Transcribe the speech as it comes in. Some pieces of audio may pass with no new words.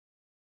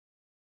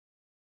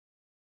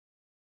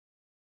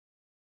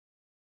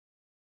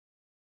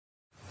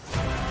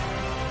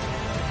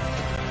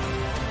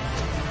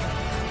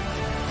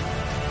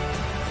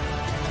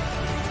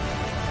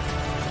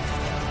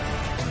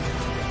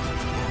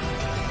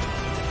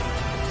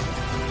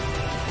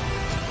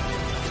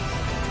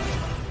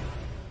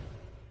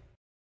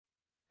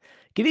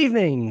Good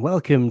evening.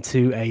 Welcome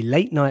to a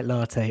late night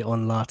latte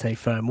on Latte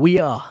Firm. We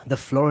are the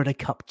Florida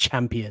Cup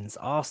champions.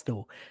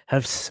 Arsenal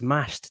have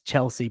smashed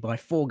Chelsea by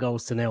 4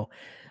 goals to 0,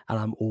 and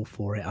I'm all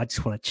for it. I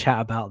just want to chat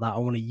about that. I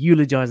want to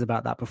eulogize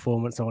about that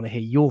performance. I want to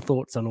hear your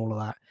thoughts on all of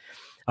that.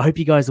 I hope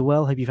you guys are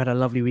well. Hope you've had a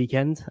lovely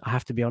weekend. I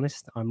have to be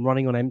honest, I'm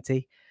running on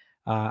empty.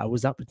 I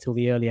was up until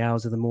the early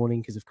hours of the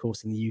morning because, of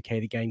course, in the UK,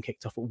 the game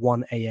kicked off at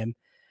 1 a.m.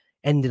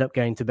 Ended up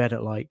going to bed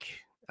at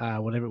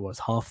whatever it was,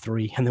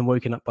 3:30, and then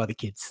woken up by the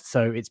kids.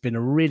 So it's been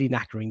a really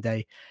knackering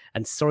day,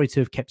 and sorry to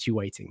have kept you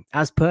waiting.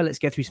 As per, let's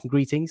get through some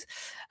greetings.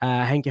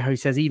 Henke Ho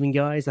says, "Even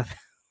guys."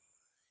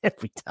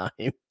 Every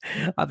time.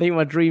 I think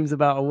my dreams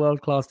about a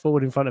world-class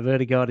forward in front of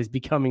Erdegaard is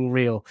becoming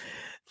real.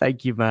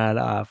 Thank you,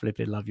 man.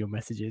 Flipping love your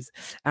messages.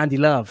 Andy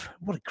Love,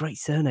 what a great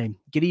surname.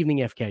 Good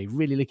evening, FK.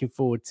 Really looking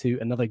forward to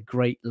another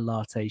great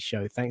latte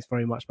show. Thanks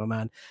very much, my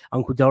man.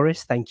 Uncle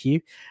Doris, thank you.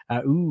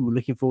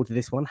 Looking forward to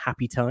this one.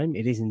 Happy time.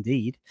 It is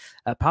indeed.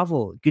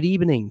 Pavel, good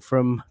evening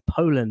from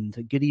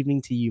Poland. Good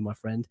evening to you, my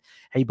friend.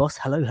 Hey, boss.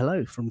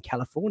 Hello from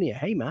California.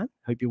 Hey, man.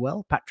 Hope you're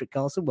well. Patrick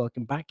Carlson,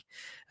 welcome back.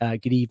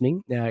 Good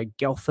evening.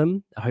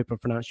 Gotham, I hope I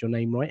pronounced your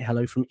name right.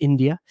 Hello from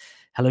India.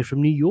 Hello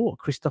from New York,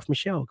 Christophe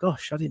Michel.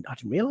 Gosh, I didn't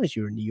realize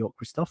you were in New York,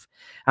 Christophe.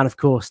 And of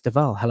course,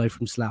 Deval. Hello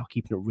from Slough,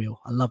 keeping it real.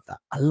 I love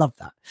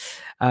that.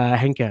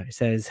 Henke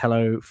says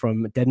hello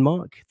from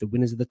Denmark, the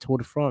winners of the Tour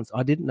de France.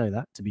 I didn't know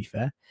that, to be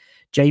fair.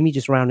 Jamie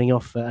just rounding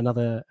off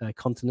another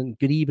continent.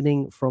 Good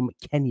evening from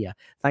Kenya.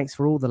 Thanks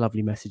for all the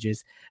lovely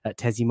messages.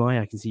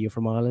 Tezimai, I can see you're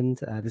from Ireland.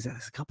 There's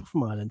a couple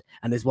from Ireland,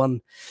 and there's one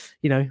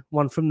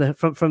from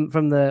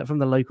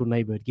the local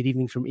neighborhood. Good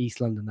evening from East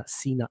London.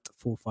 That's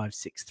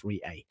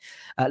CNUT4563A.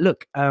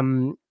 Look, I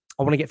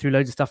want to get through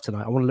loads of stuff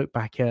tonight. I want to look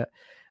back at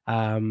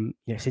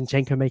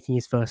Zinchenko making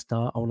his first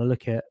start. I want to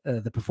look at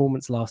the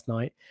performance last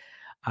night.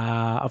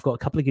 I've got a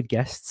couple of good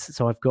guests.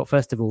 So I've got,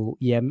 first of all,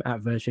 Yem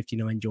at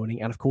Verge59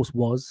 joining, and of course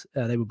Was.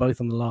 They were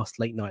both on the last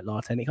late night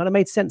latte, and it kind of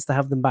made sense to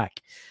have them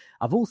back.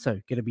 I've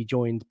also going to be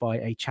joined by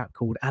a chap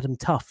called Adam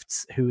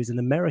Tufts, who is an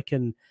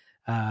American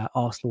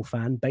Arsenal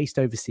fan based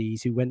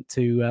overseas, who went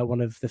to one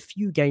of the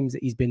few games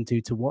that he's been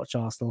to watch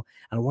Arsenal.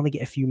 And I want to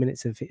get a few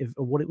minutes of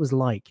what it was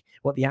like,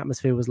 what the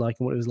atmosphere was like,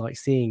 and what it was like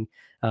seeing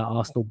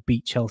Arsenal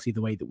beat Chelsea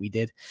the way that we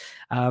did.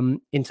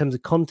 In terms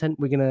of content,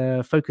 we're going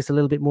to focus a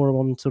little bit more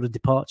on sort of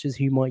departures,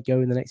 who might go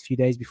in the next few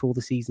days before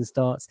the season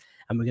starts.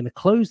 And we're going to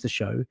close the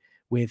show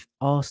with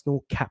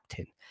Arsenal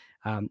captain.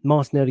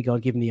 Martin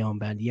Odegaard given the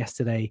armband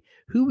yesterday.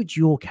 Who would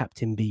your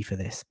captain be for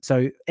this?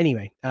 So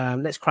anyway,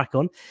 let's crack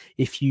on.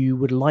 If you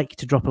would like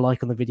to drop a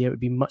like on the video, it would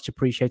be much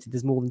appreciated.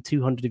 There's more than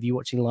 200 of you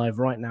watching live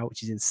right now,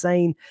 which is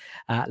insane.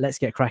 Let's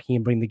get cracking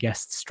and bring the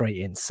guests straight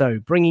in. So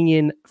bringing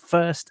in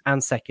first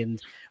and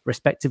second,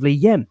 respectively,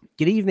 Yem.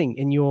 Good evening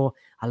in your,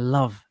 I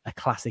love a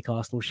classic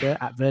Arsenal shirt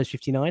at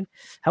Verge59.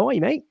 How are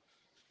you, mate?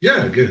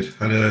 Yeah, good.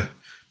 Had a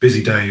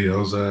busy day. I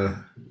was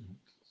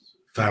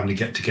family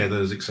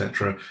get-togethers,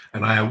 etc.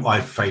 And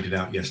I faded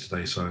out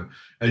yesterday. So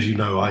as you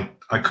know, I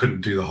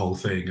couldn't do the whole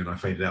thing, and I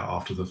faded out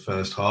after the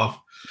first half.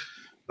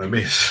 I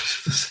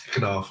missed the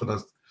second half, and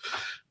that's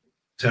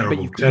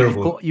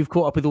terrible. You've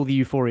caught up with all the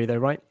euphoria, though,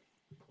 right?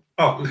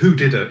 Oh, who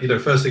did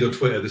it? First thing on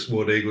Twitter this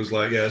morning was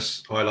like,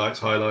 yes,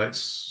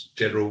 highlights,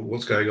 general,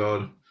 what's going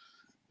on?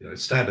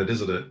 It's standard,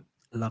 isn't it?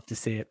 Love to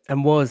see it.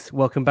 And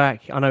welcome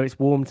back. I know it's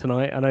warm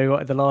tonight. I know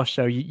at the last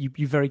show you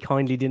very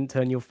kindly didn't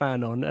turn your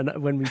fan on,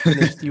 and when we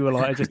finished, you were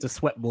like just a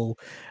sweat ball.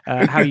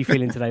 How are you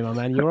feeling today, my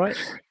man? You all right?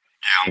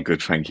 Yeah, I'm good,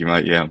 thank you,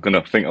 mate. Yeah,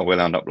 I think I will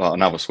end up like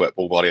another sweat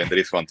ball by the end of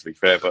this one, to be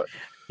fair. But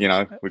we've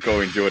got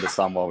to enjoy the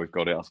sun while we've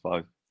got it, I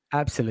suppose.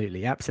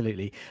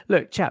 Absolutely.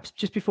 Look, chaps,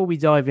 just before we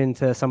dive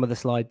into some of the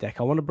slide deck,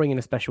 I want to bring in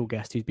a special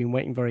guest who's been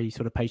waiting very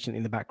sort of patiently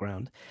in the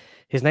background.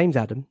 His name's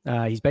Adam.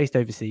 He's based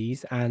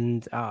overseas,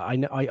 and I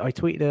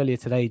tweeted earlier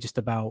today just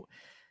about,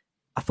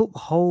 I thought the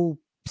whole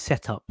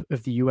setup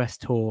of the US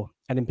tour,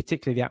 and in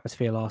particular the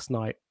atmosphere last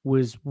night,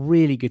 was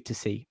really good to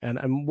see.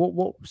 And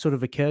what sort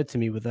of occurred to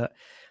me was that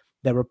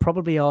there were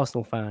probably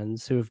Arsenal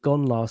fans who have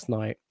gone last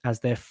night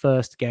as their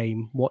first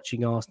game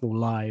watching Arsenal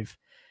live.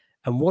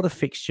 And what a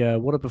fixture,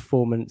 what a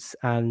performance.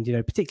 And,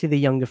 particularly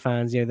the younger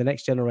fans, the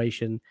next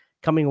generation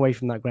coming away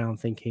from that ground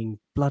thinking,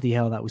 bloody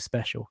hell, that was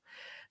special.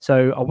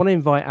 So I want to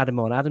invite Adam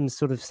on. Adam's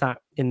sort of sat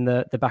in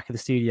the back of the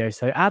studio.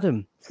 So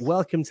Adam,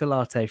 welcome to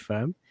Latte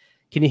Firm.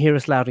 Can you hear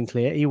us loud and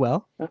clear? Are you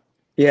well?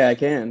 Yeah, I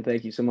can.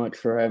 Thank you so much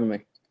for having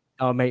me.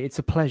 Oh, mate, it's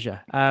a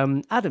pleasure.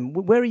 Adam,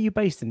 where are you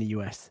based in the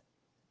US?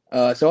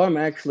 So I'm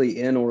actually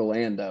in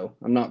Orlando.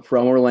 I'm not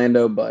from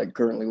Orlando, but I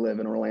currently live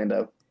in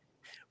Orlando.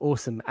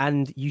 Awesome.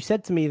 And you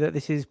said to me that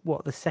this is,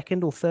 the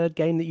second or third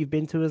game that you've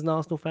been to as an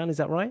Arsenal fan? Is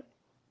that right?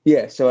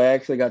 Yeah, so I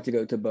actually got to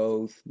go to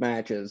both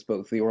matches,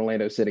 both the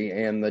Orlando City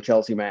and the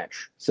Chelsea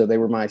match. So they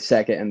were my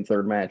second and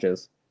third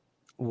matches.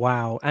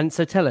 Wow. And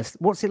so tell us,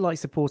 what's it like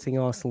supporting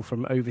Arsenal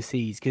from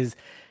overseas? Because,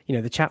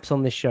 the chaps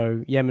on this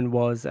show, Yemen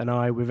Was and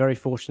I, we're very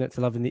fortunate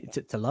to live in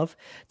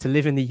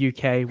the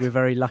UK. We're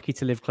very lucky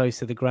to live close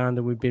to the ground,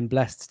 and we've been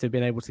blessed to have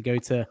been able to go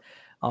to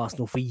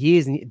Arsenal for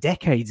years and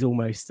decades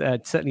almost,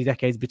 certainly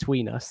decades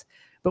between us.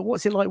 But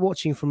what's it like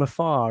watching from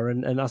afar?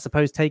 And I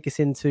suppose take us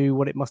into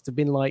what it must have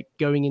been like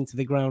going into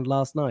the ground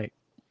last night.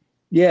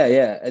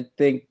 Yeah. I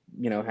think,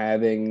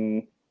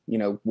 having,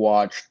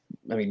 watched,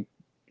 I mean,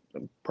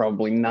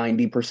 probably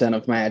 90%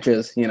 of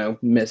matches,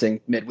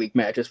 missing midweek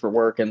matches for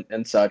work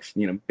and such,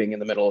 being in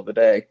the middle of the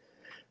day.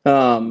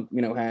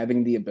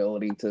 Having the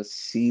ability to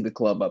see the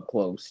club up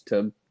close,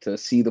 to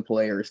see the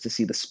players, to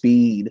see the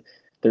speed.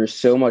 There's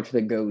so much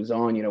that goes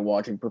on,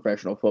 watching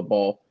professional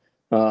football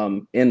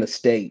in the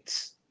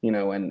States,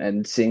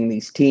 and seeing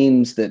these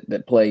teams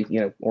that play,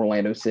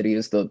 Orlando City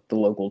is the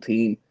local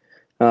team,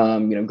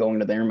 going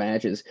to their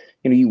matches.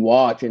 You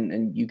watch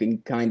and you can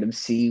kind of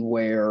see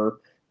where,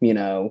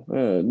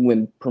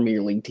 when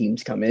Premier League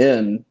teams come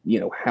in,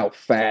 how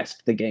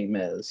fast the game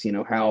is,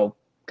 how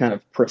kind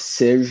of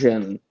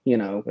precision,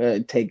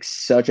 it takes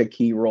such a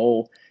key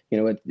role.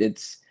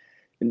 It's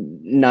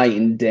night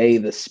and day,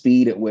 the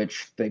speed at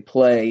which they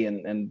play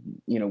and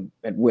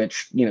at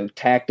which,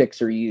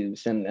 tactics are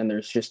used. And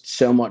there's just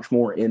so much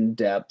more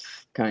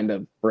in-depth kind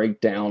of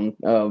breakdown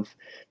of,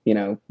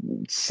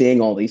 seeing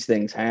all these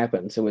things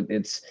happen. So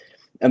it's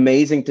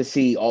amazing to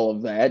see all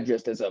of that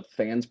just as a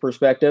fan's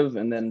perspective.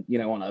 And then,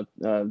 on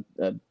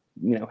a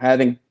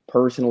having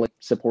personally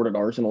supported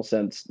Arsenal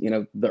since,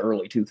 the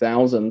early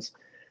 2000s,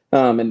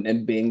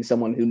 and being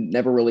someone who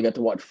never really got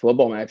to watch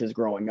football matches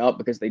growing up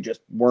because they just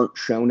weren't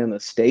shown in the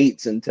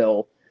States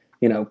until,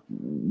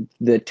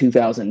 the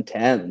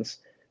 2010s,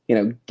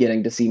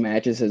 getting to see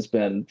matches has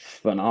been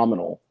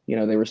phenomenal.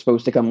 They were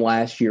supposed to come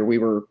last year. We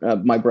were,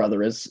 my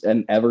brother is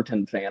an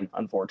Everton fan,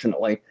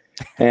 unfortunately.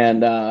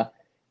 And,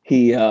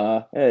 we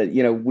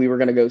were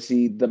going to go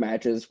see the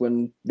matches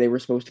when they were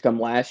supposed to come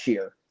last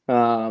year.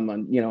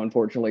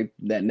 Unfortunately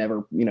that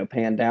never,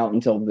 panned out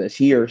until this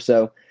year.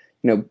 So,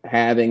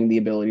 having the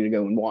ability to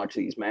go and watch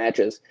these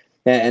matches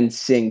and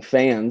seeing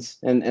fans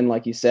and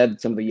like you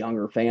said, some of the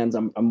younger fans,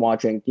 I'm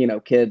watching,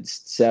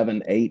 kids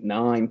 7, 8,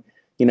 9,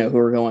 who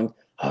are going,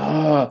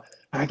 I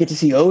get to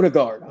see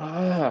Odegaard.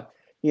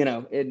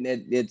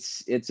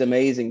 It's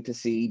amazing to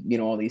see,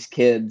 all these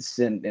kids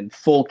and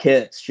full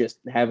kits just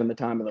having the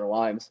time of their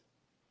lives.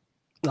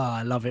 Oh,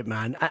 I love it,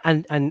 man.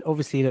 And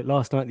obviously, look,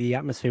 last night the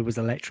atmosphere was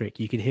electric.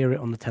 You could hear it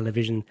on the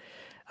television.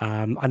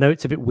 I know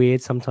it's a bit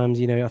weird sometimes.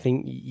 I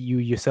think you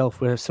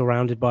yourself were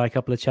surrounded by a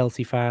couple of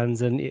Chelsea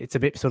fans, and it's a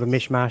bit sort of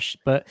mishmash.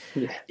 But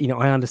Yeah.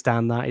 I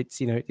understand that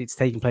it's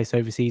taking place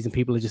overseas, and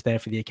people are just there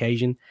for the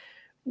occasion.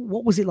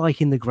 What was it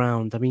like in the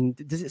ground? I mean,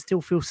 does it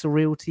still feel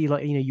surreal to you?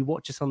 Like you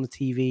watch us on the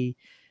TV.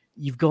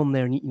 You've gone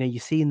there and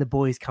you're seeing the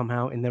boys come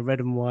out in their red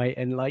and white,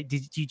 and like,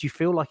 did you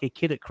feel like a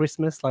kid at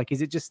Christmas? Like,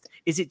 is it just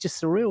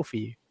surreal for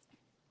you?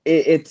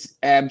 It's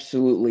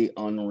absolutely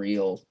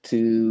unreal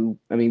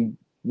I mean,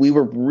 we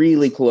were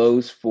really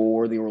close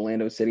for the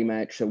Orlando City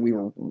match. So we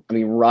were,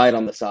 right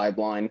on the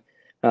sideline,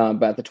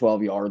 about the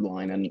 12-yard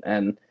line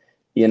and,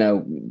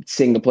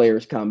 seeing the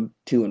players come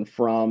to and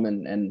from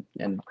and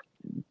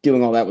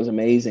doing all that was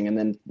amazing. And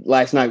then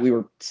last night we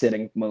were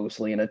sitting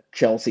mostly in a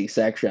Chelsea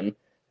section,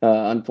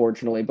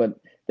 unfortunately, but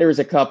there was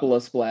a couple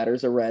of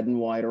splatters of red and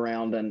white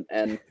around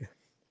and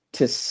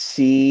to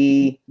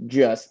see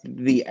just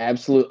the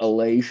absolute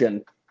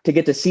elation to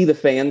get to see the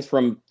fans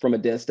from a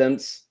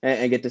distance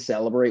and get to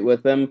celebrate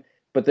with them,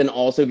 but then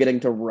also getting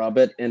to rub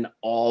it in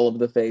all of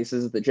the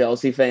faces of the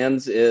Chelsea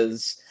fans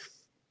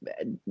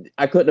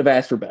I couldn't have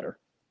asked for better.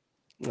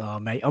 Oh,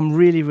 mate, I'm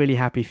really, really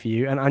happy for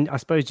you. And I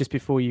suppose just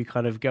before you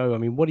kind of go, I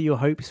mean, what are your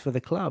hopes for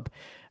the club?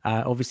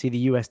 Obviously, the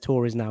US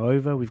tour is now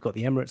over. We've got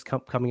the Emirates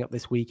Cup coming up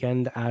this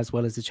weekend, as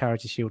well as the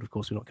Charity Shield. Of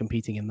course, we're not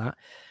competing in that.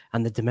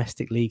 And the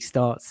domestic league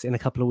starts in a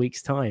couple of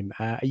weeks' time.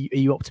 Are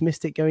you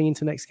optimistic going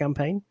into next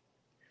campaign?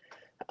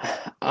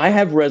 I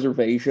have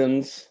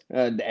reservations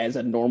as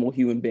a normal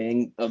human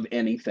being of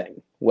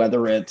anything,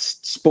 whether it's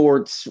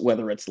sports,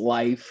 whether it's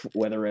life,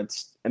 whether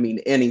it's,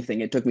 anything.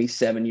 It took me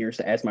 7 years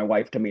to ask my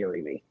wife to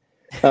marry me.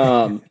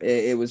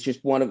 It was just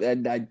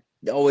I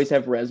always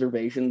have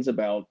reservations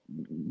about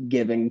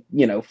giving,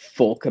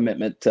 full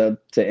commitment to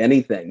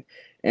anything.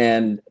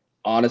 And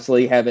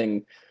honestly,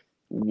 having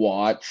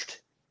watched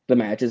the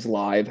matches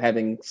live,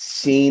 having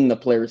seen the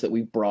players that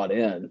we've brought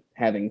in,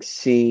 having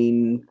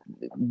seen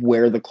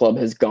where the club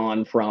has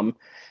gone from,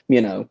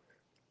 4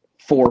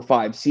 or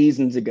 5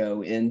 seasons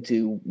ago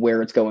into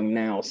where it's going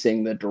now,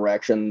 seeing the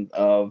direction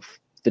of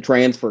the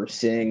transfer,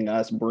 seeing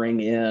us bring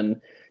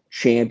in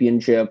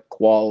championship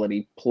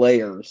quality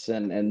players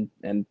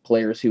and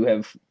players who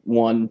have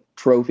won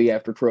trophy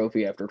after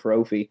trophy after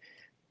trophy.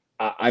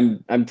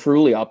 I'm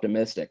truly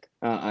optimistic.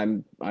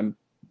 I'm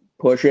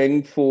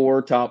pushing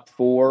for top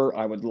 4.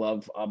 I would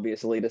love,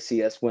 obviously, to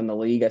see us win the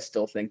league. I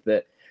still think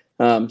that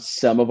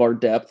some of our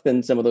depth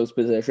in some of those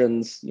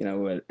positions,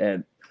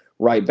 at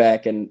right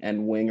back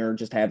and winger,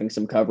 just having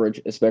some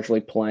coverage,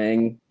 especially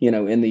playing,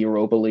 in the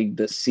Europa League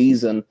this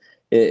season,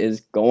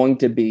 is going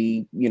to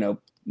be,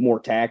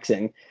 more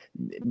taxing.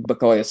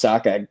 Bukayo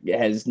Saka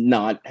has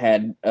not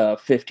had a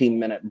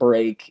 15-minute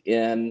break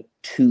in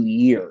 2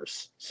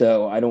 years.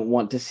 So I don't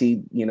want to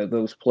see,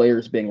 those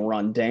players being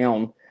run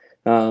down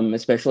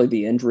especially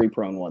the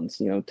injury-prone ones.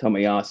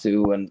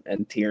 Tomiyasu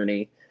and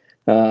Tierney,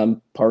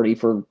 Party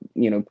for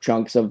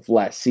chunks of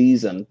last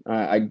season.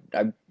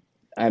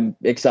 I'm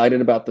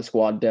excited about the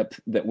squad depth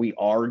that we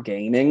are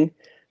gaining,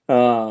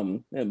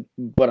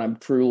 but I'm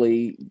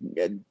truly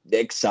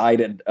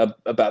excited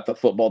about the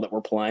football that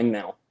we're playing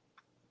now.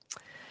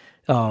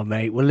 Oh,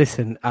 mate. Well,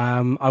 listen,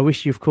 I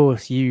wish you, of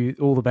course,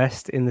 all the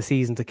best in the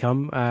season to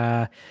come.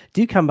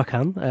 Do come back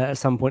on at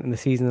some point in the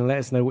season and let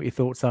us know what your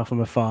thoughts are from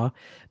afar.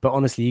 But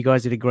honestly, you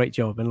guys did a great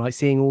job. And like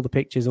seeing all the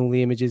pictures, all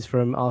the images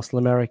from Arsenal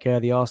America,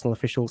 the Arsenal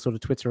official sort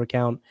of Twitter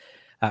account,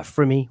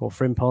 Frimmy or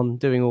Frimpon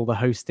doing all the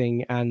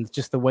hosting, and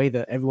just the way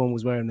that everyone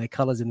was wearing their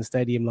colours in the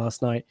stadium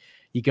last night,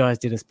 you guys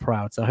did us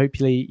proud. So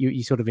hopefully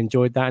you sort of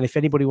enjoyed that. And if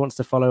anybody wants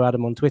to follow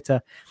Adam on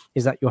Twitter,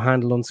 is that your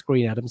handle on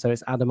screen, Adam? So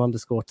it's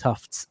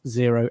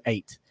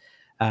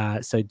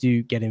Adam_Tufts08. So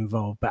do get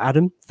involved. But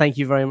Adam, thank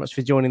you very much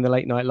for joining the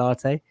Late Night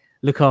Latte.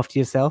 Look after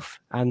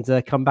yourself and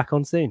come back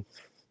on soon.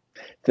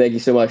 Thank you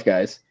so much,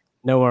 guys.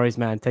 No worries,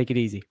 man. Take it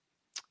easy.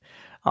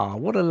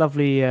 What a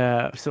lovely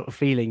sort of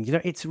feeling.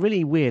 It's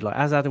really weird. Like,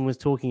 as Adam was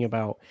talking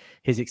about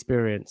his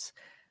experience,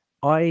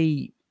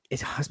 I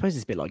suppose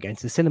it's a bit like going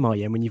to the cinema,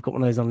 when you've got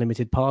one of those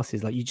unlimited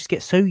passes. Like, you just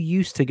get so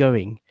used to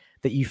going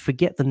that you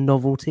forget the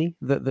novelty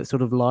that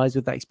sort of lies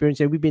with that experience.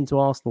 We've been to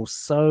Arsenal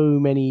so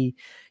many,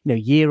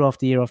 year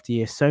after year after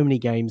year, so many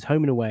games,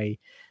 home and away,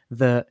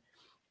 that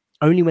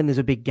only when there's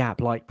a big gap,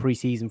 like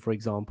pre-season, for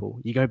example,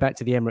 you go back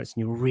to the Emirates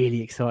and you're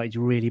really excited,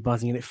 you're really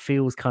buzzing, and it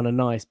feels kind of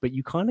nice, but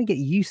you kind of get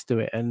used to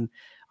it. And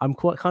I'm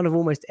quite kind of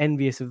almost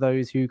envious of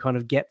those who kind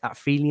of get that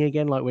feeling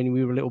again, like when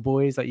we were little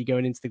boys, like you're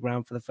going into the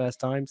ground for the first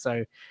time.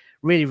 So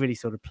really, really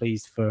sort of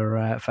pleased for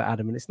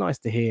Adam. And it's nice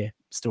to hear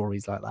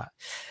stories like that.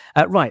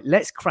 Right,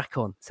 let's crack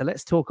on. So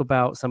let's talk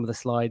about some of the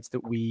slides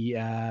that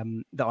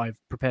that I've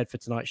prepared for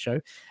tonight's show.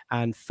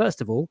 And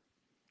first of all,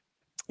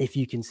 if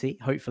you can see,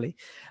 hopefully.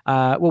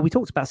 We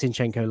talked about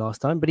Zinchenko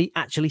last time, but he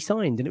actually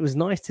signed, and it was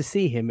nice to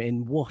see him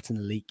in what an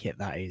elite kit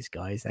that is,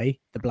 guys, eh?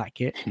 The black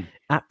kit.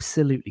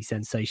 Absolutely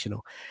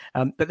sensational.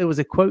 But there was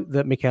a quote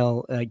that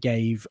Mikel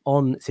gave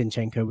on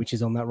Zinchenko, which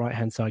is on that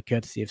right-hand side,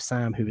 courtesy of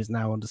Sam, who is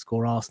now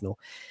 _Arsenal.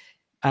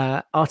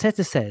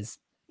 Arteta says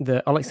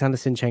that Alexander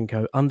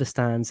Zinchenko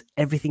understands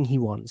everything he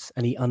wants,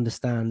 and he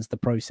understands the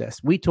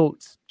process. We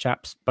talked,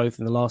 chaps, both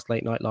in the last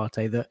Late Night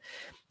Latte, that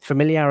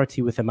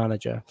familiarity with the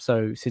manager,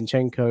 so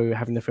Zinchenko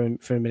having the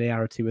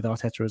familiarity with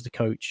Arteta as the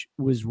coach,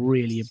 was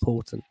really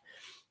important.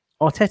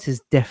 Arteta's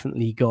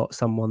definitely got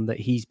someone that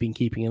he's been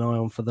keeping an eye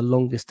on for the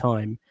longest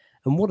time,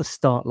 and what a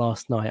start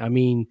last night. I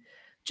mean,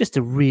 just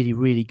a really,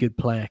 really good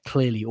player,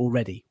 clearly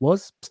already.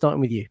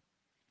 Starting with you.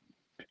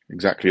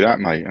 Exactly that,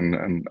 mate,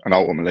 and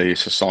ultimately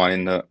it's a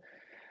sign that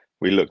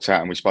we looked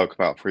at and we spoke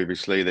about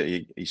previously, that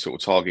he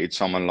sort of targeted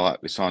someone like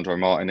Lisandro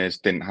Martinez.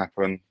 Didn't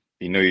happen.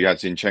 He knew he had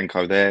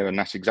Zinchenko there, and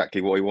that's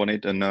exactly what he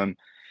wanted. And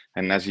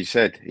as he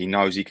said, he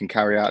knows he can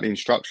carry out the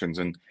instructions,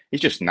 and he's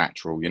just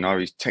natural.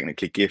 He's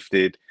technically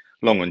gifted,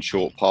 long and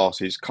short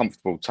passes,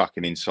 comfortable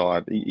tucking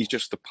inside. He's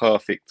just the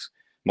perfect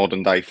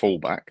modern day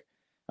fullback,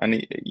 and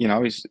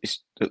he's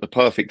at the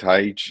perfect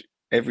age.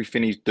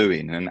 Everything he's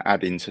doing and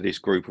adding to this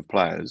group of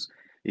players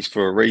is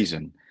for a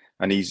reason.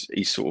 And he's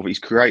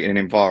creating an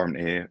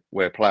environment here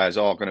where players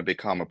are going to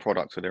become a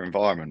product of their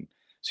environment.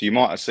 So you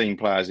might have seen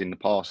players in the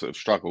past that have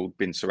struggled,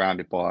 been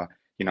surrounded by,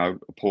 a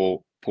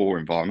poor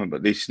environment,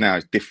 but this now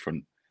is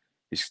different.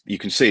 You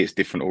can see it's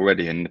different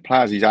already, and the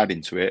players he's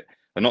adding to it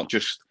are not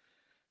just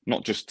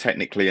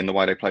technically in the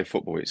way they play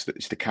football. It's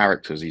the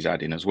characters he's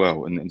adding as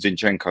well, and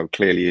Zinchenko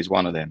clearly is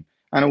one of them.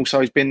 And also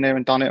he's been there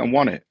and done it and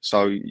won it.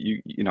 So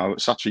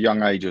at such a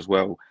young age as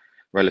well,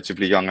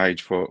 relatively young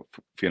age for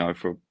a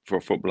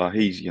footballer,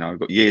 he's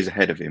got years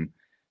ahead of him,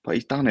 but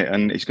he's done it,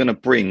 and he's going to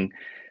bring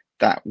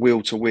that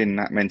will to win,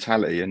 that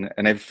mentality, and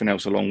everything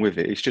else along with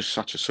it. It's just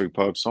such a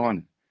superb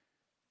sign,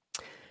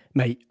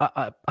 mate.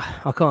 I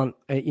can't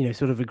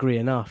sort of agree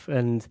enough.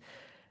 And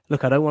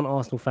look, I don't want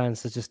Arsenal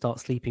fans to just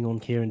start sleeping on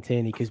Kieran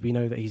Tierney, because we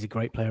know that he's a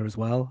great player as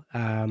well.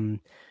 And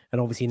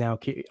obviously now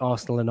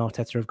Arsenal and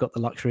Arteta have got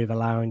the luxury of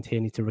allowing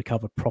Tierney to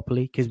recover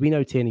properly, because we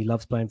know Tierney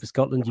loves playing for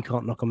Scotland. You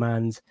can't knock a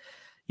man's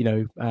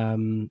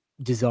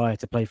desire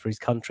to play for his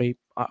country.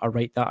 I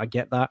rate that. I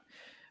get that.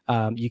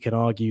 You can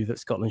argue that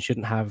Scotland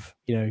shouldn't have,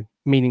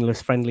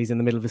 meaningless friendlies in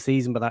the middle of the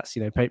season, but that's,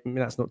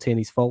 that's not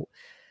Tierney's fault.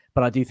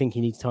 But I do think he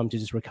needs time to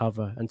just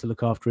recover and to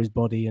look after his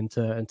body and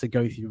to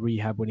go through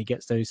rehab when he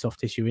gets those soft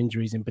tissue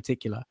injuries in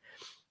particular.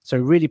 So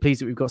really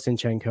pleased that we've got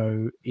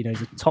Zinchenko.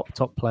 He's a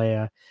top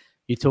player.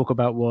 You talk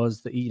about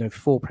that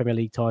 4 Premier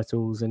League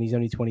titles, and he's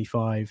only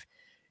 25.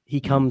 He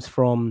comes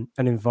from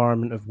an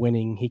environment of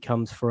winning. He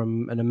comes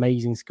from an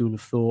amazing school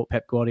of thought.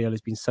 Pep Guardiola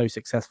has been so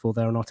successful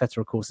there, and Arteta,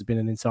 of course, has been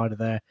an insider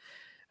there.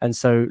 And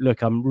so,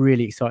 look, I'm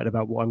really excited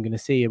about what I'm going to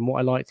see. And what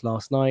I liked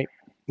last night,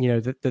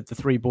 the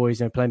 3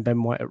 boys, playing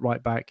Ben White at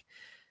right back,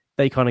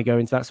 they kind of go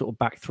into that sort of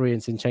back three,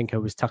 and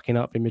Zinchenko was tucking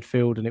up in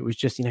midfield, and it was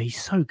just,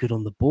 he's so good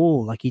on the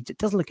ball. Like, he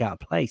doesn't look out of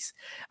place.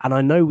 And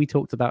I know we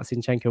talked about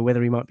Zinchenko,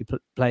 whether he might be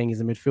playing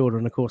as a midfielder,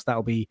 and of course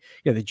that'll be,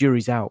 the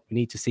jury's out. We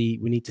need to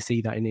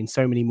see that in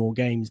so many more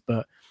games,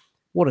 but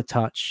what a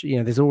touch.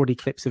 There's already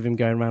clips of him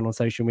going around on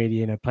social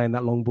media, playing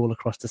that long ball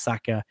across to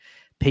Saka,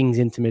 pings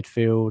into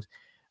midfield.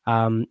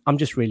 I'm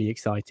just really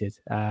excited,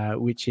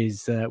 which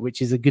is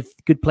a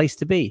good place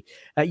to be.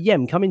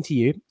 Yem, coming to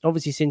you.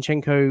 Obviously,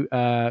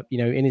 Zinchenko,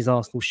 in his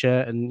Arsenal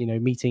shirt and,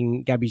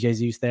 meeting Gabby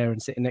Jesus there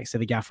and sitting next to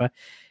the gaffer.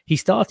 He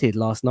started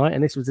last night,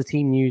 and this was the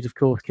team news, of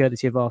course,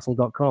 courtesy of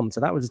Arsenal.com. So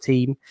that was a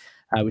team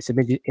with some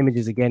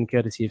images again,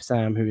 courtesy of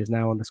Sam, who is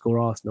now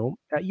 _Arsenal.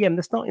 Yem,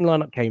 the starting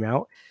lineup came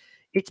out.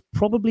 It's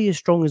probably as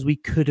strong as we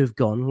could have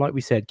gone. Like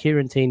we said,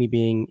 Kieran Tierney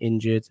being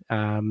injured,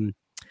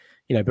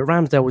 but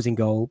Ramsdale was in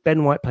goal.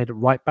 Ben White played at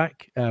right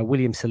back.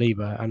 William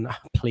Saliba, and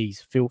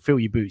please fill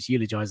your boots.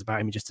 Eulogize about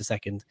him in just a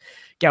second.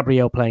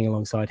 Gabriel playing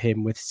alongside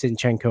him, with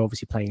Zinchenko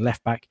obviously playing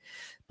left back.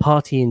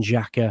 Partey and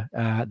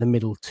Xhaka, the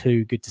middle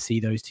two. Good to see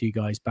those two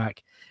guys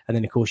back. And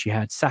then, of course, you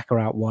had Saka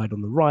out wide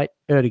on the right,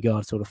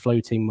 Ødegaard sort of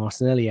floating,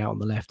 Martinelli out on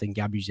the left, and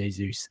Gabby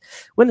Jesus.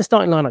 When the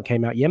starting lineup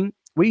came out, Yem,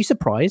 were you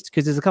surprised?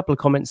 Because there's a couple of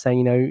comments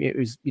saying, it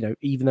was,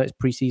 even though it's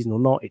preseason or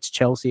not, it's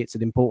Chelsea, it's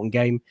an important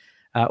game.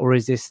 Or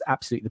is this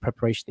absolutely the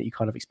preparation that you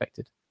kind of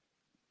expected?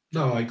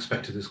 No, I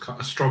expected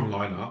a strong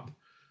lineup.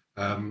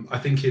 I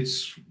think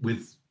it's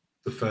with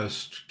the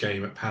first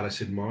game at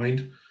Palace in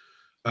mind.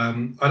 I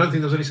don't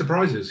think there's any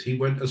surprises. He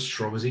went as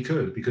strong as he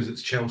could because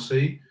it's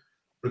Chelsea.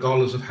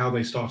 Regardless of how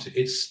they started,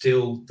 it's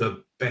still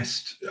the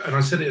best. And I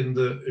said it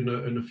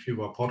in a few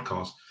of our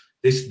podcasts.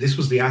 This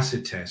was the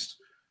acid test.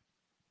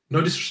 No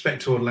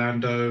disrespect to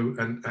Orlando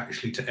and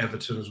actually to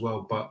Everton as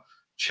well, but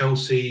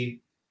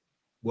Chelsea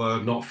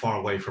were not far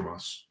away from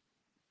us,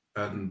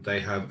 and they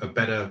have a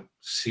better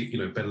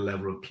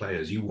level of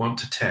players. You want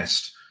to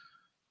test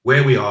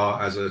where we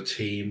are as a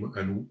team,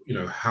 and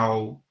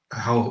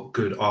how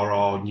good are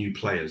our new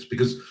players,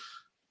 because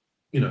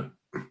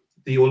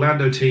the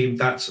Orlando team,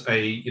 that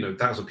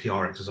was a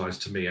PR exercise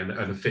to me and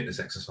a fitness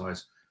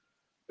exercise.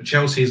 But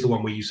Chelsea is the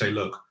one where you say,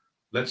 look,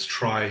 let's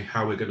try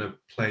how we're going to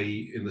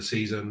play in the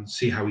season,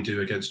 see how we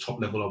do against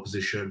top level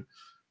opposition,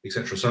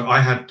 etc. So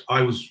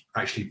I was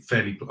actually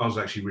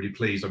really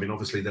pleased. I mean,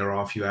 obviously there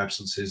are a few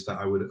absences that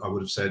I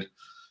would have said,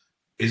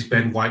 is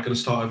Ben White going to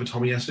start over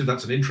Tomiyasu?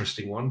 That's an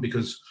interesting one,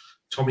 because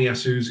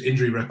Tomiyasu's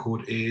injury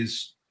record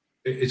is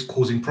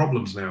causing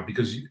problems now,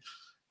 because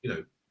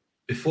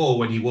before,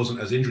 when he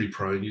wasn't as injury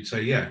prone, you'd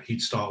say, yeah,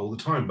 he'd start all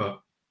the time,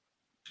 but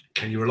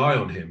can you rely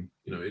on him?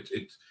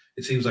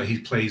 It seems like he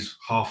plays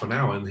half an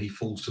hour and he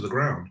falls to the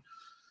ground.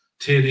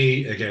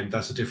 Tierney, again,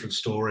 that's a different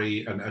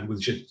story. And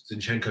with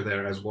Zinchenko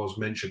there, as was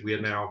mentioned, we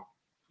are now,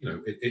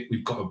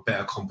 we've got a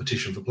better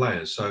competition for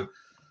players. So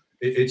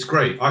it's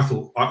great. I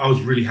thought I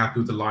was really happy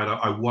with the lineup.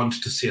 I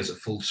wanted to see us at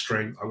full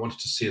strength. I wanted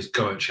to see us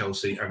go at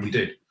Chelsea, and we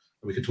did.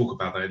 And we can talk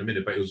about that in a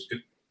minute, but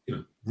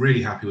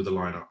really happy with the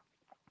lineup.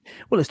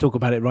 Well, let's talk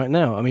about it right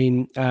now. I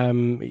mean,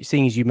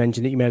 seeing as you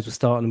mentioned it, you may as well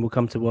start, and we'll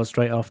come to Waz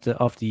straight after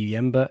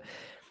UEM. But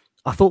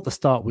I thought the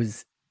start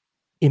was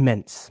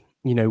immense.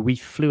 We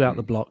flew out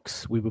the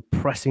blocks. We were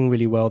pressing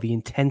really well. The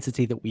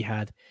intensity that we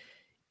had,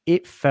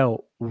 it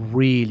felt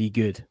really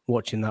good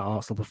watching that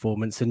Arsenal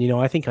performance. And,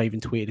 I think I even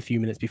tweeted a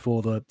few minutes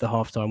before the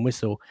halftime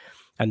whistle,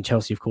 and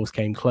Chelsea, of course,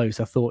 came close.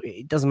 I thought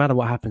it doesn't matter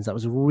what happens. That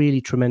was a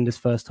really tremendous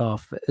first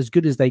half, as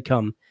good as they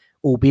come,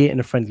 albeit in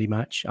a friendly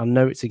match. I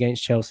know it's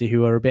against Chelsea,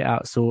 who are a bit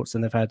out of sorts,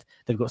 and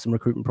they've got some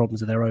recruitment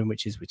problems of their own,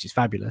 which is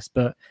fabulous.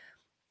 But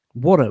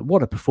what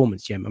a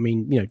performance, Jem. I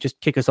mean, just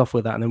kick us off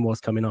with that, and then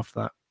what's coming after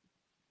that.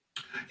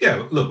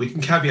 Yeah, look, we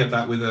can caveat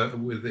that with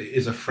it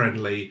is a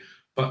friendly,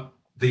 but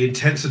the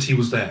intensity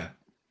was there.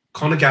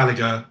 Conor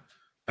Gallagher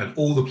and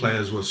all the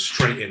players were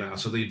straight in at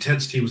us, so the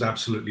intensity was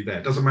absolutely there.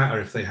 It doesn't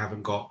matter if they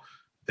haven't got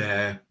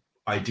their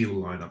ideal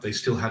lineup; they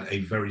still had a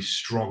very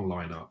strong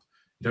lineup.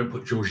 You don't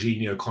put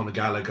Jorginho, Conor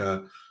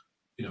Gallagher,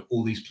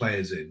 all these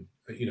players in.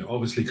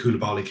 Obviously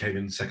Koulibaly came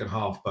in the second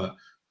half, but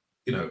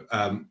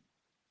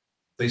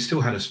they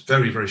still had a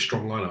very, very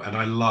strong lineup. And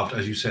I loved,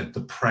 as you said,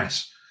 the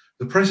press.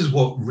 The press is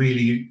what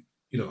really,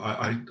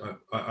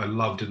 I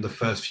loved in the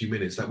first few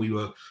minutes, that we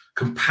were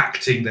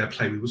compacting their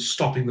play. We were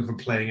stopping them from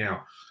playing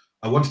out.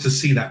 I wanted to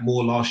see that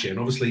more last year. And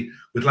obviously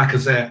with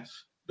Lacazette,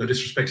 no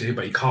disrespect to him,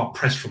 but he can't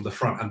press from the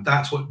front. And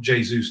that's what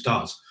Jesus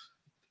does.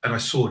 And I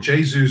saw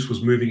Jesus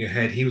was moving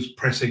ahead. He was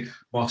pressing.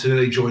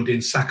 Martinelli joined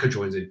in. Saka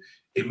joins in.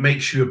 It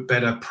makes you a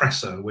better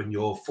presser when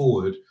your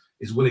forward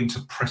is willing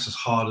to press as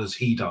hard as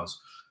he does.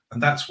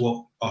 And that's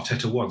what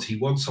Arteta wants. He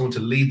wants someone to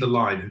lead the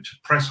line, to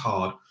press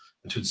hard,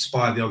 and to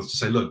inspire the others to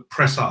say, look,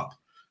 press up.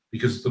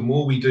 Because the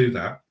more we do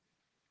that,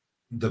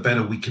 the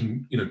better we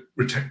can,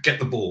 get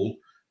the ball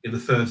in the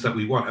thirds that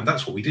we want. And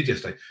that's what we did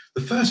yesterday.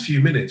 The first few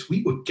minutes,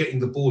 we were getting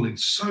the ball in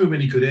so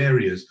many good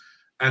areas.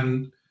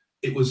 And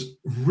it was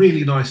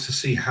really nice to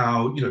see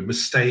how,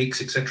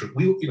 mistakes, etc.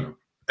 We,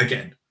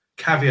 again,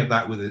 caveat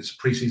that with it's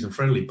preseason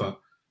friendly, but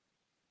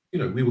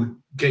we were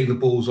getting the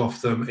balls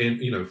off them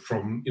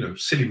from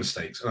silly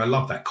mistakes, and I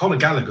love that. Conor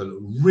Gallagher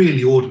looked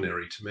really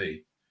ordinary to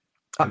me.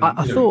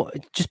 I thought,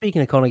 just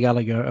speaking of Conor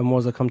Gallagher, and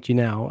as I come to you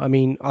now, I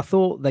mean, I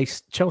thought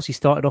Chelsea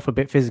started off a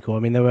bit physical. I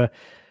mean, there were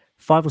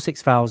 5 or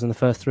 6 fouls in the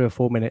first 3 or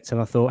 4 minutes,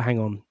 and I thought, hang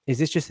on, is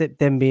this just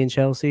them being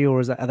Chelsea, or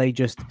are they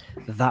just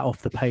that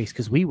off the pace?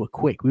 Because we were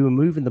quick, we were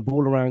moving the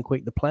ball around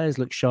quick, the players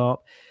looked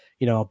sharp,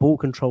 our ball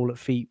control at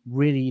feet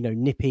really,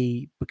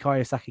 nippy.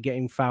 Bukayo Saka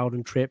getting fouled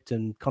and tripped,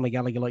 and Conor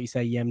Gallagher, like you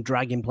say,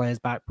 dragging players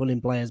back,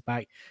 pulling players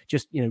back,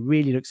 just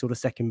really looked sort of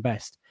second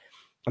best.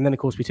 And then, of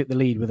course, we took the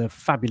lead with a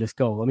fabulous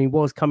goal. I mean,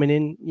 was coming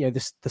in,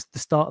 the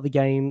start of the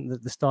game,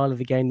 the style of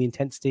the game, the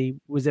intensity,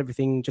 was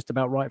everything just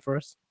about right for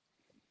us?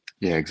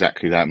 Yeah,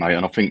 exactly that, mate.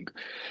 And I think,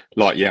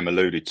 like Yem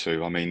alluded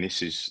to, I mean,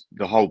 this is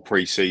the whole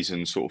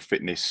pre-season sort of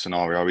fitness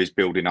scenario is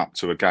building up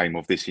to a game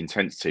of this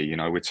intensity.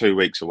 We're 2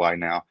 weeks away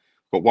now.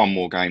 Got one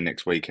more game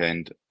next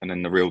weekend, and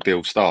then the real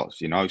deal starts.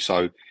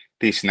 So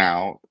this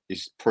now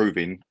is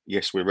proving,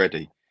 yes, we're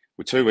ready.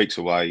 We're 2 weeks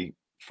away,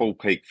 full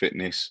peak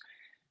fitness.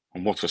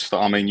 And what a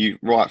start. I mean, you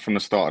right from the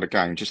start of the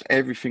game, just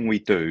everything we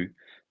do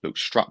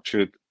looks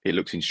structured, it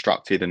looks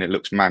instructed, and it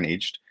looks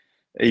managed.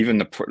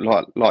 Even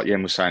like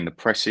Yen was saying, the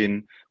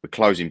pressing, we're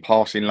closing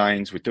passing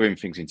lanes, we're doing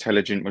things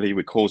intelligently,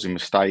 we're causing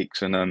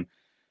mistakes. And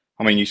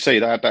I mean, you see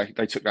that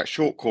they took that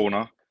short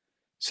corner,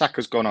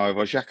 Saka's gone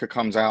over, Xhaka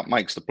comes out,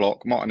 makes the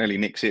block, Martinelli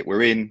nicks it,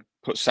 we're in,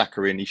 put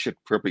Saka in, he should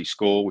probably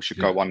score, we should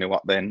go 1-0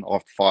 up then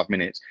after 5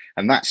 minutes.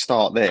 And that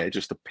start there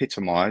just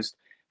epitomised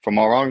from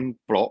our own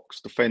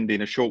blocks,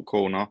 defending a short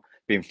corner,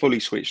 being fully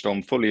switched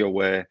on, fully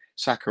aware,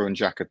 Saka and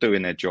Xhaka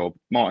doing their job,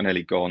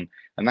 Martinelli gone,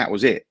 and that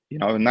was it,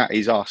 and that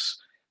is us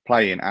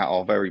playing at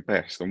our very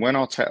best. And when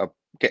Arteta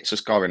gets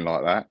us going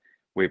like that,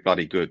 we're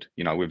bloody good.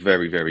 We're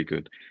very, very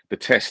good. The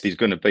test is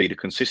going to be the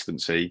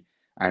consistency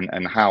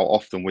and how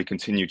often we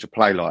continue to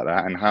play like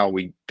that and how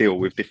we deal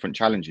with different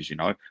challenges,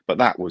 But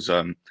that was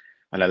an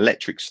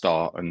electric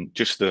start, and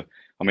just the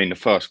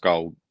first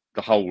goal,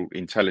 the whole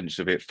intelligence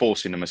of it,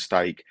 forcing a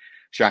mistake.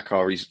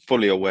 Xhaka is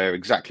fully aware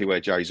exactly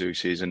where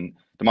Jesus is, and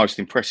the most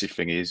impressive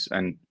thing is,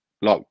 and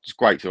it's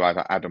great to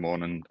have Adam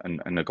on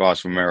and the guys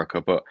from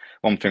America, but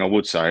one thing I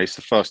would say, it's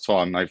the first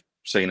time they've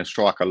seen a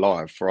striker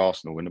live for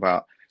Arsenal in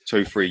about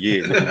 2-3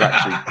 years. We've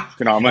actually,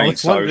 you know what I mean? I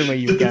was wondering where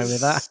you were going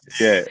with that.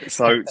 Yeah,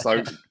 so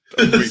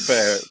to be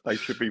fair, they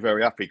should be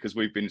very happy because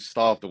we've been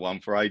starved of one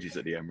for ages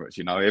at the Emirates,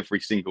 every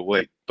single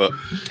week. But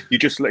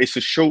it's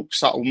a short,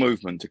 subtle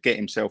movement to get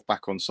himself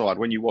back on side.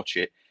 When you watch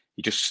it,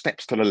 he just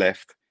steps to the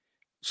left.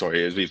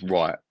 Sorry, it was his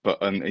right, but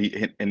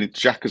it's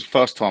Xhaka's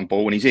first time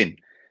ball and he's in.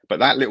 But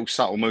that little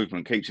subtle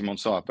movement keeps him on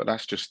side. But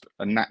that's just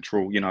a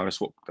natural,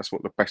 that's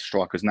what the best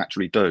strikers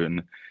naturally do.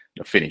 And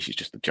the finish is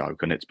just a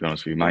joke, and to be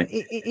honest with you, mate,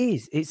 it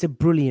is. It's a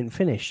brilliant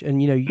finish, and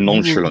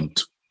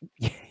nonchalant.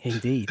 Yeah,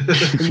 indeed.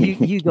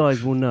 you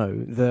guys will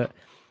know that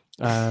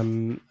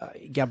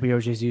Gabriel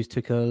Jesus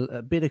took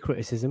a bit of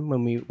criticism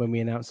when we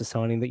announced the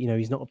signing that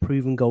he's not a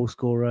proven goal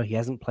scorer. He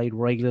hasn't played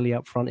regularly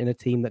up front in a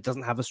team that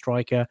doesn't have a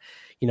striker.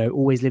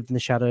 Always lived in the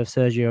shadow of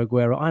Sergio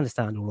Aguero. I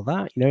understand all of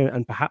that.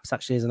 And perhaps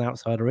actually as an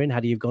outsider in,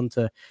 had he have gone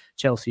to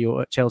Chelsea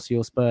or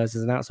Spurs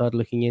as an outsider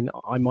looking in,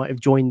 I might have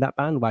joined that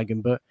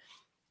bandwagon. But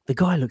the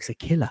guy looks a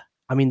killer.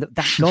 I mean,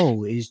 that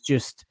goal is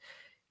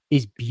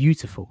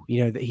beautiful,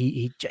 that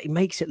he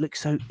makes it look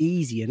so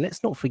easy. And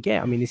let's not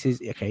forget, I mean, it's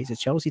a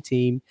Chelsea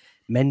team.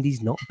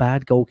 Mendy's not a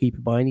bad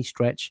goalkeeper by any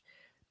stretch,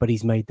 but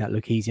he's made that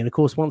look easy. And of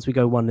course, once we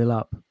go 1-0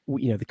 up,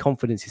 the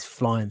confidence is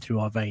flying through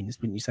our veins,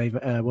 wouldn't you say,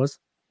 Was?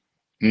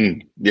 Yeah,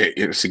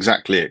 it's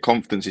exactly it.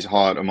 Confidence is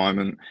high at the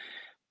moment,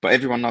 but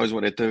everyone knows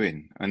what they're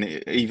doing. And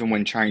even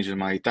when changes are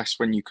made, that's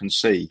when you can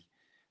see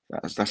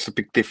that's a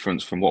big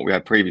difference from what we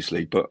had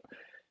previously. But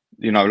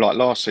like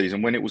last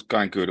season, when it was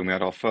going good and we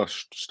had our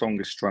first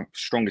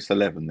strongest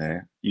 11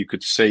 there, you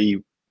could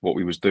see what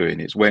we was doing.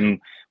 It's when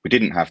we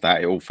didn't have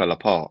that, it all fell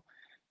apart.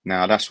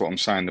 Now, that's what I'm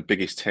saying. The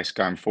biggest test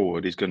going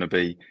forward is going to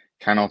be,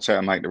 can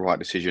Arteta make the right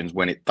decisions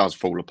when it does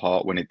fall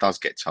apart, when it does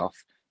get tough?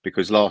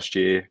 Because last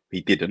year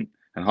he didn't.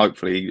 And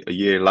hopefully a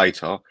year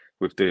later,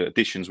 with the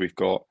additions we've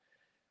got,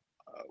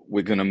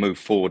 we're going to move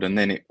forward, and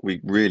then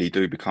we really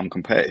do become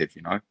competitive,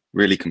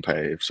 really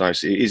competitive. So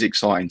it is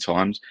exciting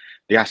times.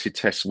 The acid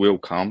tests will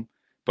come.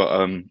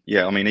 But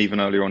even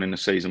earlier on in the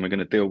season, we're going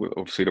to deal with,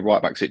 obviously, the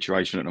right-back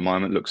situation at the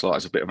moment. Looks like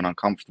it's a bit of an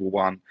uncomfortable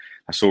one.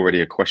 That's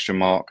already a question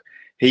mark.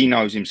 He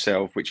knows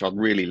himself, which I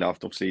really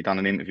loved. Obviously, he done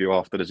an interview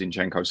after the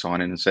Zinchenko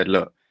signing and said,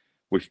 look,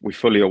 we're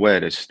fully aware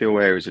there's still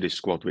areas of this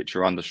squad which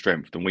are under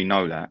strength, and we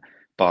know that.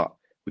 But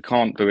we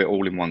can't do it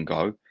all in one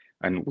go.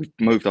 And we've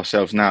moved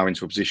ourselves now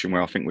into a position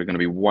where I think we're going to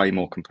be way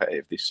more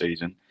competitive this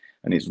season.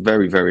 And it's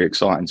very, very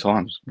exciting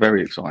times.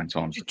 Very exciting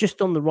times.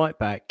 Just on the right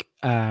back,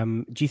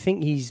 do you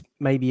think he's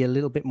maybe a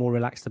little bit more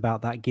relaxed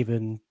about that,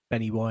 given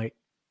Benny White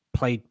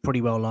played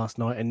pretty well last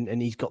night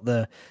and he's got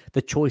the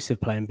choice of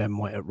playing Ben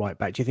White at right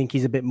back? Do you think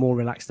he's a bit more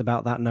relaxed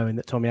about that, knowing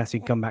that Tomiyasu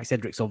can come back?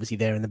 Cedric's obviously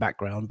there in the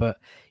background, but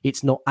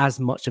it's not as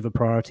much of a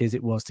priority as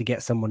it was to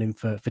get someone in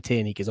for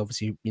Tierney, because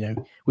obviously,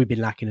 we've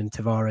been lacking and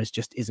Tavares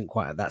just isn't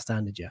quite at that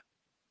standard yet.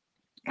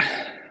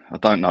 I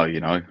don't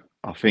know.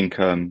 I think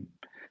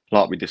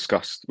like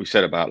we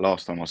said about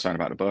last time. I was saying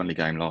about the Burnley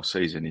game last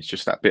season. It's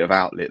just that bit of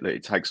outlet that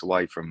it takes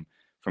away from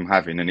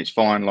having, and it's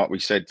fine. Like we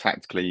said,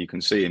 tactically, you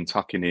can see him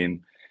tucking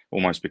in,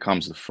 almost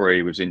becomes the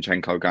free with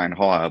Zinchenko going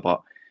higher,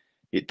 but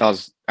it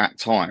does at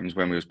times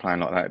when we was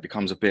playing like that, it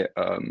becomes a bit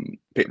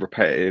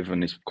repetitive,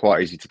 and it's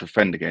quite easy to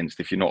defend against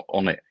if you're not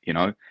on it.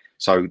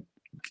 So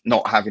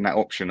not having that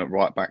option at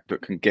right back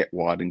that can get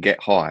wide and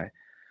get high.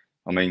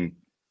 I mean,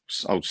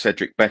 old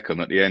Cedric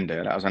Beckham at the end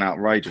there, that was an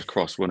outrageous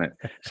cross, wasn't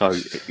it? So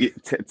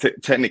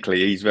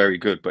technically he's very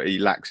good, but he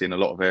lacks in a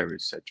lot of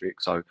areas,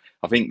 Cedric. So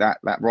I think that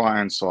right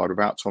hand side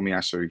without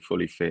Tomiyasu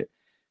fully fit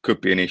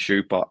could be an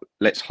issue, but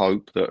let's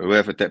hope that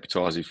whoever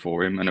deputises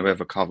for him and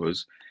whoever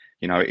covers,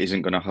 it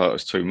isn't going to hurt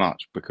us too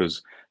much,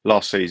 because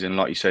last season,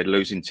 like you said,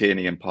 losing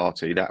Tierney and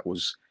Partey, that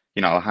was,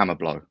 a hammer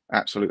blow,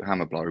 absolute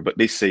hammer blow. But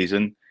this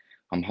season,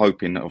 I'm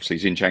hoping that obviously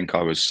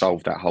Zinchenko has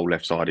solved that whole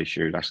left side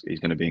issue. He's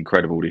going to be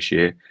incredible this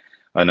year.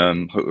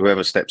 And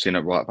whoever steps in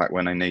at right back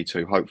when they need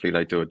to, hopefully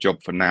they do a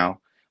job for now.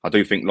 I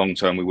do think long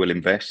term we will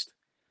invest.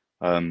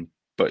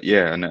 But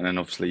yeah, and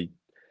obviously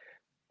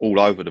all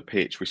over the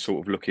pitch, we're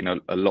sort of looking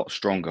a lot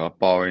stronger,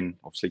 barring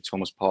obviously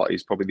Thomas Partey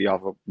is probably the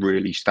other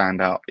really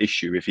standout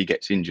issue if he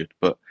gets injured.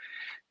 But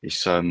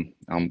it's I'm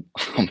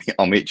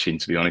itching,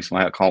 to be honest,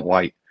 mate. I can't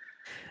wait.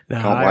 No,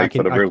 Can't wait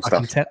for the real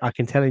stuff. I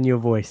can tell in your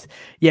voice.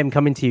 Yeah, I'm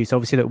coming to you. So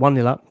obviously, look,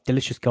 1-0 up,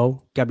 delicious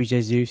goal. Gabby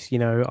Jesus,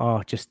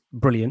 just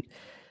brilliant.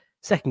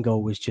 Second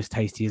goal was just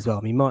tasty as well.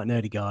 I mean, Martin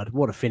Odegaard,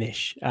 what a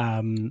finish.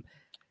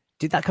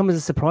 Did that come as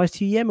a surprise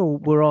to you, Yem, or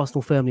were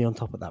Arsenal firmly on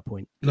top at that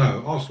point?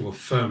 No, Arsenal were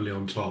firmly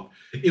on top.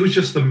 It was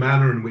just the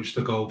manner in which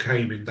the goal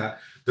came, in that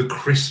the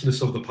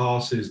crispness of the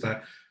passes,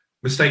 that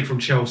mistake from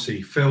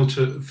Chelsea, fell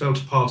to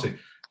Partey.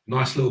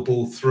 Nice little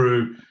ball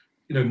through.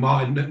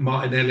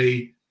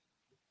 Martinelli.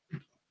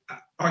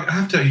 I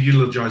have to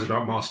eulogise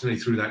about Martinelli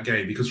through that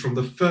game, because from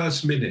the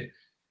first minute,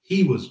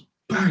 he was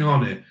bang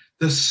on it.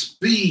 The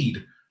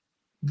speed,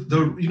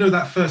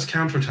 that first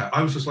counter-attack,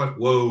 I was just like,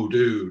 whoa,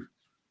 dude.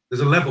 There's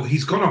a level.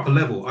 He's gone up a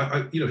level.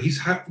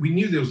 We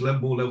knew there was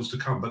more levels to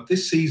come, but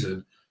this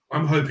season,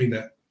 I'm hoping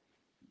that,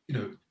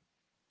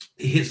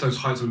 he hits those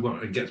heights that we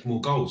want and gets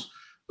more goals.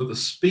 But the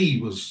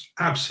speed was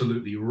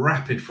absolutely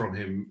rapid from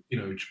him,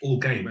 all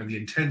game, and the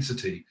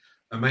intensity,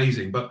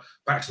 amazing. But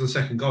back to the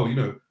second goal,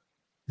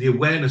 the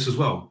awareness as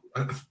well.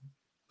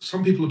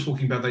 Some people are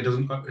talking about he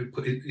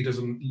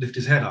doesn't lift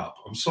his head up.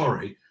 I'm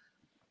sorry.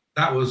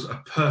 That was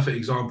a perfect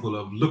example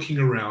of looking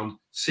around,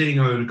 seeing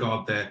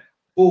Odegaard there,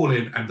 ball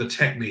in, and the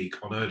technique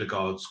on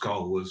Odegaard's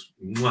goal was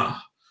mwah.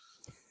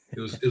 It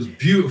was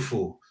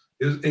beautiful.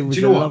 It was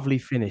a lovely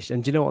finish.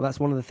 And do you know what? That's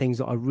one of the things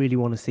that I really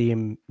want to see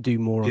him do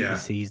more of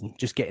this season,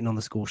 just getting on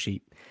the score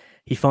sheet.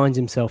 He finds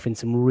himself in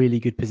some really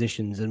good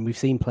positions, and we've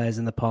seen players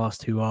in the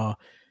past who are,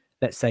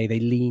 let's say, they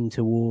lean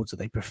towards or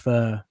they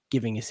prefer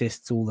giving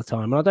assists all the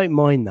time. And I don't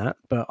mind that,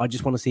 but I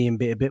just want to see him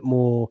be a bit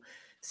more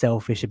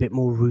selfish, a bit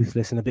more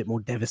ruthless, and a bit more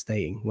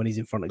devastating when he's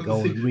in front of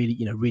goal, and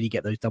really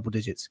get those double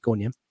digits. Go on,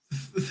 yeah.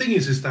 The thing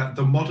is that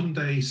the modern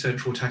day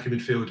central attacking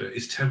midfielder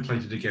is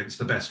templated against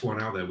the best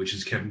one out there, which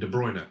is Kevin De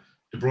Bruyne.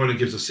 De Bruyne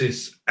gives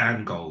assists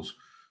and goals.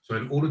 So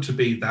in order to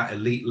be that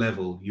elite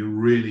level, you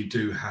really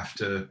do have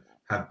to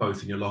have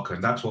both in your locker.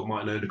 And that's what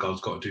Martin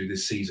Odegaard's got to do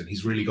this season.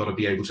 He's really got to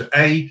be able to,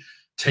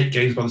 take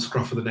games by the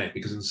scruff of the neck,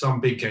 because in some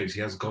big games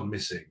he has gone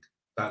missing.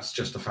 That's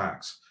just the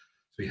facts.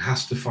 So he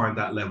has to find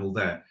that level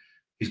there.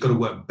 He's got to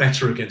work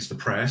better against the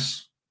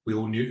press. We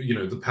all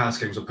knew, the Palace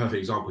game was a perfect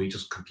example. He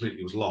just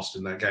completely was lost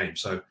in that game.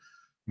 So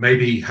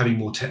maybe having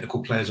more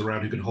technical players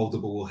around who can hold the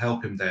ball will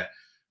help him there.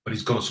 But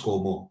he's got to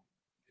score more.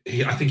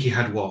 I think he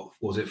had,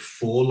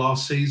 4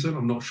 last season?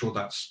 I'm not sure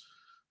that's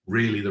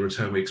really the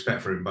return we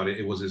expect for him, but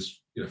it was his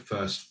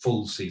first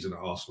full season at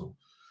Arsenal.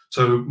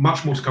 So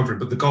much more to come for him.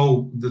 But the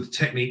goal, the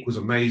technique was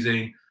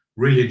amazing.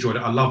 Really enjoyed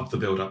it. I loved the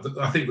build-up.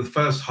 I think the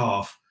first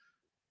half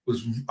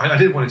was, I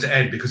didn't want it to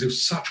end because it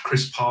was such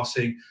crisp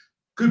passing,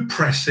 good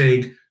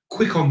pressing,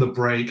 quick on the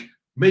break,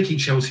 making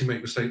Chelsea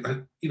make mistakes.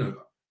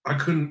 I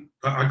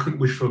couldn't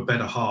wish for a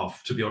better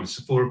half, to be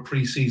honest, for a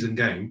pre-season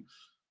game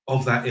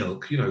of that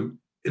ilk.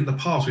 In the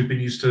past, we've been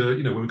used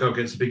to, when we go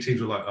against the big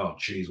teams, we're like, oh,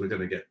 geez, we're going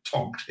to get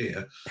tonked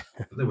here.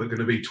 And then we're going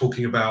to be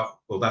talking about,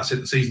 well, that's it,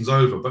 the season's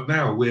over. But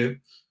now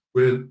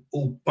we're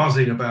all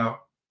buzzing about,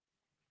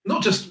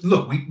 not just,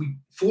 look,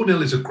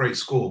 4-0 is a great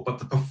score, but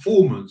the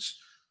performance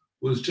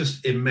was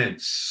just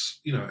immense,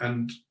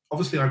 and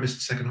obviously I missed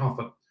the second half,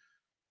 but,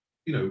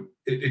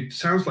 it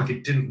sounds like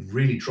it didn't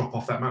really drop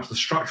off that much. The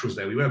structure was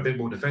there. We were a bit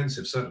more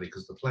defensive, certainly,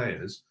 because the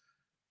players,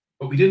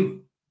 but we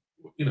didn't,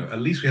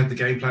 at least we had the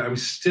game plan, and we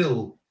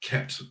still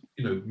kept,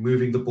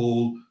 moving the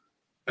ball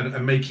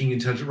and making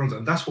intelligent runs.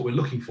 And that's what we're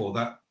looking for,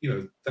 that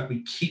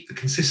we keep the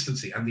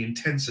consistency and the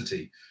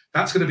intensity.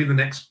 That's going to be the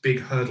next big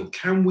hurdle.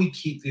 Can we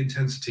keep the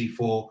intensity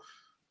for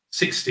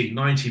 60,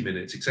 90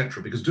 minutes,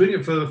 etc.? Because doing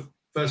it for the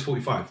first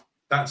 45,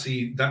 that's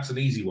an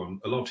easy one.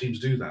 A lot of teams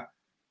do that.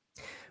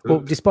 Well,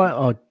 despite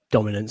our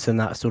dominance in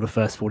that sort of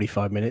first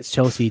 45 minutes,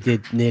 Chelsea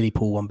did nearly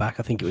pull one back.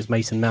 I think it was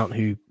Mason Mount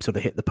who sort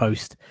of hit the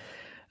post.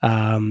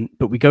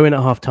 But we go in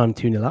at half-time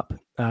 2-0 up.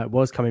 It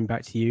was coming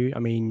back to you. I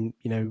mean,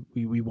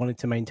 we wanted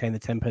to maintain the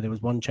tempo. There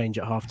was one change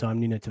at half-time,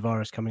 Nuno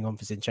Tavares coming on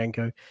for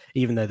Zinchenko,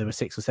 even though there were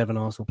 6 or 7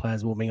 Arsenal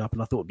players warming up,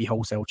 and I thought it would be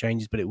wholesale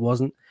changes, but it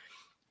wasn't.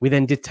 We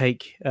then did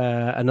take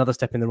another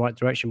step in the right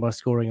direction by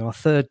scoring our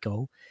third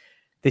goal.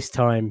 This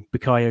time,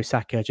 Bukayo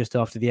Saka just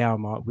after the hour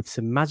mark with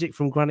some magic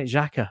from Granit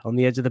Xhaka on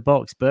the edge of the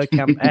box.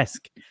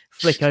 Bergkamp-esque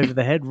flick over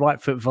the head,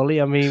 right foot volley.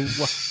 I mean,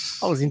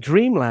 I was in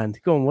dreamland.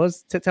 Go on,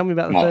 tell me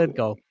about the third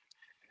goal.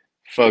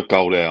 Third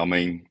goal there. I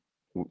mean,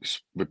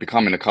 we're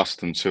becoming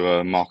accustomed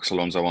to Marcos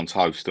Alonso on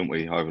toast, don't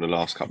we, over the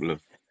last couple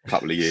of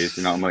years?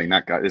 You know what I mean?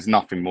 That guy, there's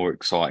nothing more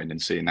exciting than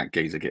seeing that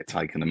geezer get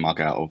taken the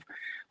mug out of.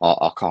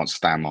 I can't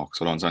stand Marcos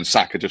Alonso. And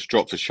Saka just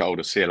drops his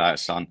shoulder, see you later,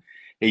 son.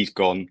 He's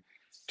gone.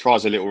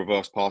 Tries a little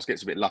reverse pass,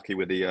 gets a bit lucky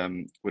with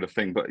the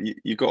thing. But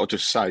you got to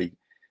just say,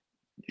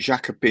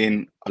 Xhaka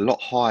being a lot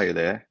higher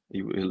there.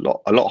 He was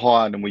a lot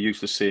higher than we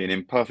used to seeing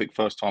him. Perfect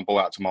first time ball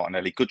out to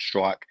Martinelli. Good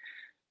strike.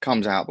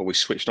 Comes out, but we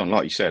switched on.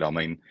 Like you said, I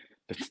mean,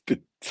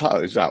 the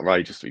touch was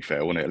outrageous, to be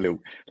fair, wasn't it?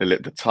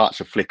 The touch,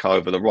 a flick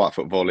over, the right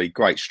foot volley,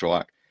 great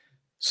strike.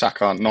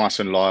 Saka, nice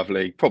and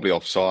lively, probably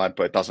offside,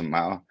 but it doesn't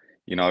matter.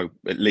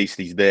 At least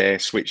he's there,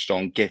 switched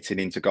on, getting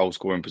into goal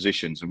scoring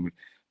positions. And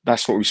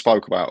that's what we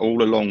spoke about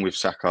all along with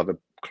Saka. The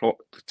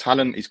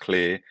talent is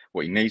clear.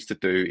 What he needs to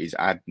do is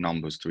add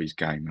numbers to his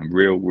game, and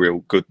real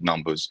good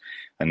numbers.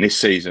 And this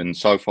season,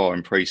 so far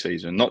in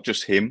pre-season, not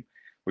just him,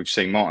 we've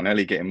seen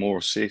Martinelli getting more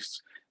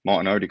assists,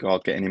 Martin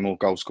Odegaard getting in more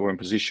goal scoring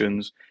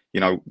positions.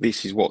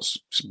 This is what's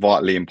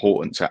vitally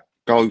important, to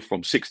go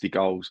from 60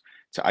 goals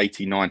to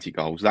 80, 90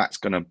 goals. That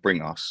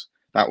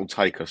will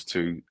take us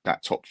to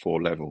that top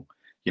 4 level.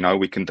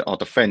 Our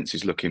defence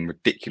is looking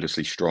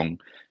ridiculously strong.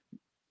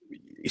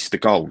 It's the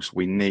goals.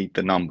 We need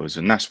the numbers.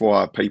 And that's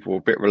why people are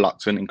a bit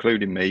reluctant,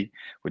 including me,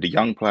 with the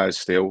young players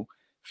still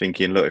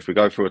thinking, look, if we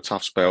go through a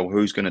tough spell,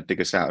 who's going to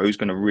dig us out? Who's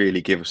going to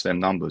really give us them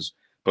numbers?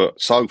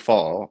 But so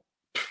far,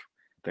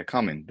 they're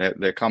coming.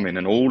 They're coming.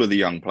 And all of the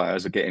young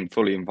players are getting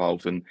fully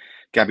involved. And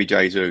Gabby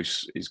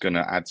Jesus is going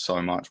to add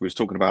so much. We was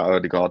talking about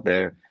Odegaard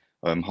there,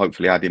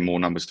 hopefully adding more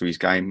numbers to his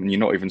game. And you're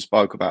not even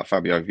spoke about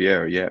Fabio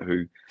Vieira yet,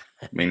 who...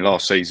 I mean,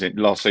 last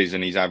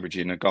season he's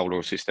averaging a goal or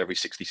assist every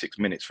 66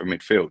 minutes from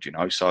midfield.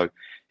 So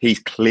he's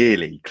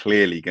clearly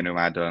going to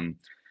add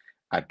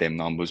them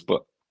numbers.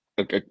 But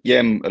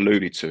Yem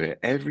alluded to it.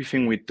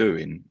 Everything we're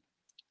doing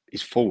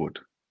is forward.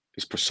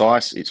 It's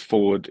precise. It's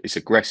forward. It's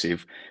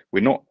aggressive. We're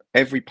not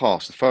every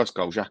pass. The first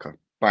goal, Xhaka,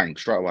 bang,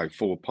 straight away,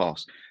 forward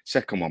pass.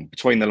 Second one,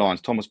 between the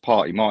lines, Thomas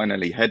Partey,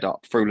 Martinelli, head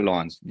up through the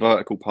lines,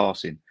 vertical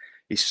passing.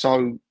 It's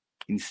so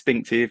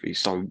instinctive.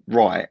 It's so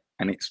right,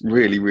 and it's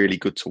really, really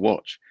good to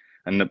watch.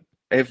 And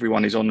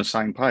everyone is on the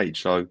same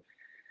page. So,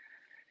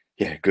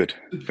 yeah, good.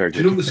 Very good. Do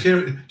you know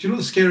what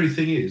the scary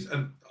thing is?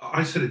 And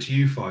I said it to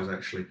you, Fies,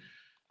 actually.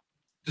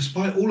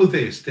 Despite all of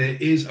this, there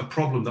is a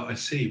problem that I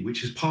see,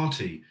 which is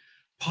Partey.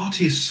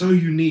 Partey is so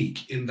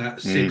unique in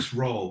that 6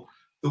 role.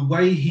 The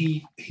way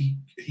he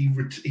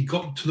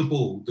got to the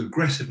ball, the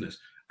aggressiveness,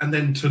 and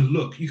then to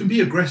look. You can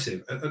be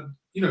aggressive. A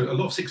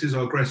lot of 6s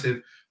are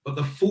aggressive, but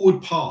the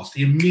forward pass,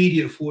 the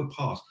immediate forward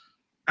pass,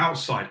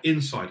 outside,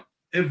 inside,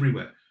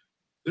 everywhere.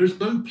 There's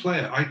no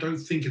player, I don't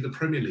think, in the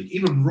Premier League,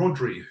 even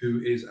Rodri, who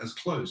is as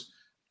close.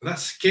 That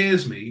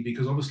scares me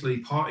because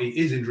obviously Partey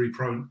is injury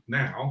prone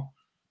now.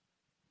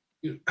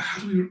 How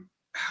do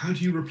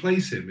you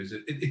replace him?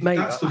 Mate,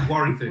 that's the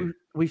worrying thing.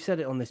 We've said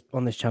it on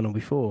this channel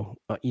before.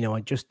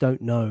 I just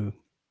don't know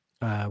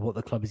what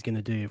the club is going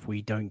to do if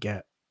we don't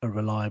get a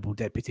reliable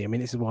deputy. I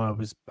mean, this is why I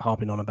was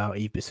harping on about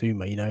Yves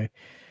Bissouma.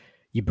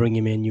 You bring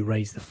him in, you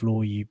raise the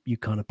floor, you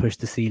kind of push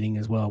the ceiling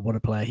as well. What a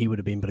player he would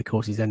have been, but of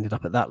course he's ended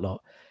up at that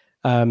lot.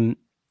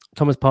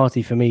 Thomas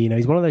Partey, for me,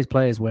 he's one of those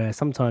players where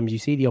sometimes you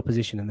see the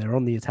opposition and they're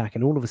on the attack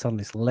and all of a sudden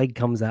this leg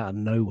comes out of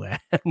nowhere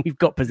and we've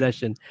got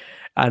possession.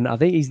 And I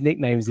think his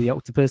nickname is the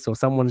Octopus, or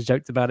someone's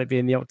joked about it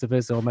being the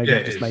Octopus, or maybe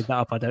I just made that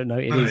up. I don't know.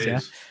 It is, yeah.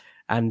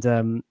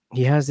 And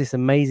he has this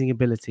amazing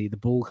ability. The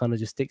ball kind of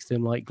just sticks to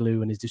him like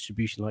glue, and his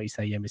distribution, like you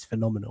say, is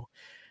phenomenal.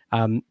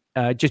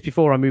 Just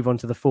before I move on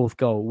to the 4th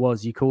goal,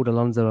 you called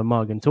Alonso a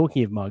mug. And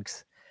talking of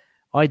mugs,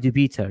 I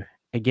dubito.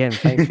 Again,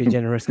 thanks for your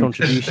generous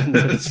contribution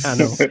to the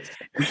channel,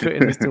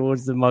 putting us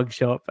towards the mug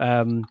shop.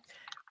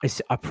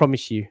 I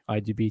promise you,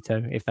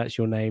 Idubito, if that's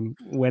your name,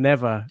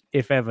 whenever,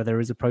 if ever,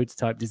 there is a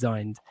prototype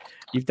designed,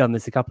 you've done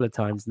this a couple of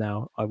times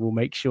now, I will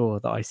make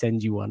sure that I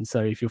send you one. So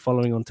if you're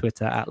following on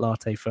Twitter at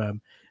Latte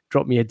Firm,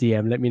 drop me a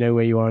DM, let me know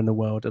where you are in the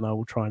world, and I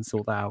will try and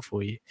sort that out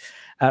for you.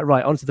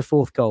 Right, on to the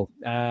 4th goal.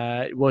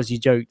 It was, you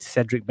joked,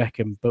 Cedric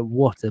Beckham, but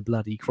what a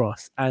bloody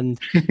cross. And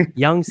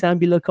young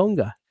Sambi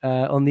Lokonga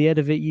on the end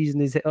of it, using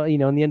his,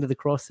 on the end of the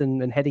cross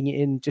and heading it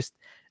in, just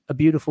a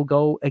beautiful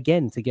goal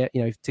again to get,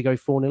 to go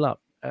 4-0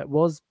 up.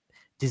 Was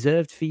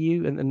deserved for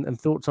you, and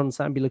thoughts on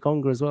Sambi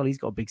Lokonga as well. He's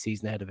got a big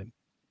season ahead of him.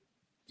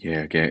 Yeah,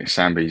 again,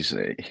 Sambi's,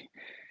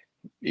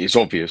 it's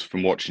obvious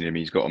from watching him,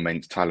 he's got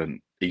immense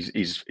talent.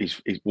 He's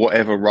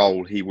whatever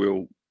role he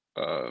will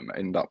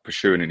end up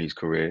pursuing in his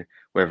career,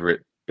 whether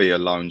it be a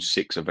lone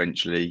 6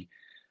 eventually,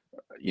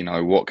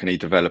 what can he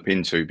develop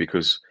into?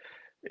 Because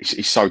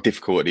it's so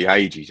difficult at the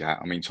age he's at.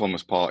 I mean,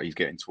 Thomas Partey's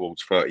getting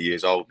towards 30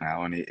 years old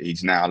now, and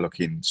he's now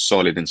looking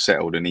solid and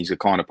settled. And he's the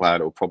kind of player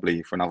that will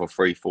probably, for another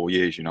 3-4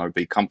 years,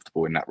 be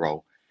comfortable in that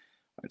role.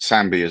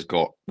 Sambi has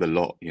got the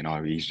lot.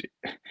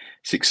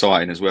 It's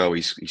exciting as well.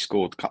 He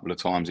scored a couple of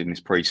times in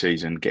this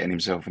pre-season, getting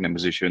himself in them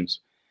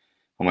positions.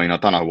 I mean, I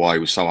don't know why he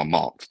was so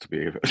unmarked. To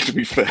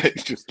be fair,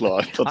 it's just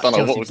like I don't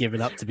know what was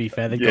given up. To be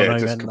fair, they've gone home,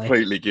 just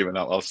completely given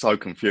up. I was so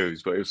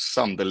confused, but it was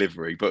some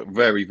delivery, but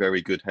very,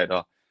 very good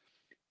header.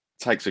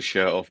 Takes a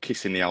shirt off,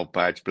 kissing the old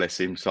badge, bless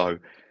him. So,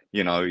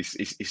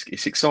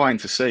 it's exciting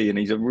to see, and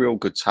he's a real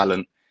good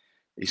talent.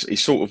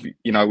 He's sort of,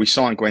 we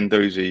signed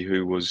Guendouzi,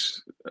 who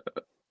was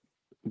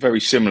very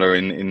similar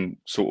in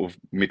sort of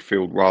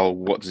midfield role.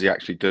 What does he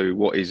actually do?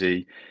 What is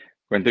he?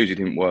 Guendouzi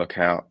didn't work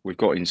out. We've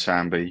got in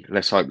Sambi.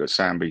 Let's hope that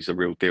Sambi's the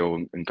real deal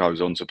and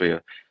goes on to be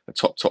a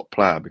top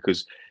player,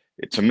 because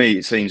to me,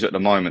 it seems at the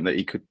moment that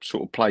he could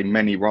sort of play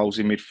many roles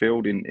in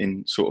midfield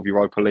in sort of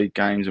Europa League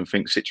games and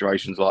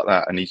situations like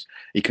that. And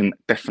he can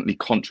definitely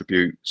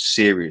contribute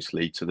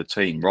seriously to the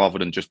team rather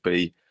than just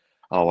be,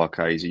 oh,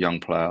 okay, he's a young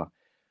player.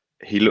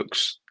 He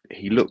looks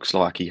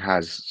like he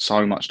has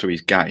so much to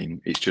his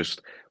game. It's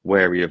just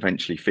where he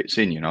eventually fits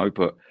in,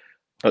 But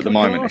at the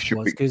moment, there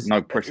should be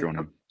no pressure on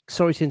him.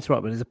 Sorry to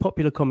interrupt, but there's a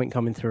popular comment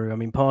coming through. I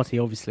mean,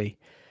 Partey obviously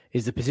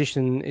is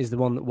the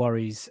one that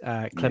worries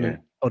Clement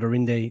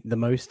Odorinde the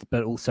most,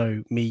 but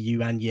also me,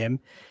 you, and Yem.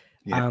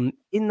 Yeah.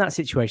 In that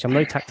situation, I'm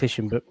no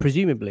tactician, but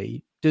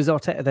presumably, does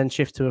Arteta then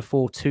shift to a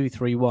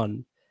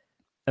 4-2-3-1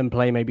 and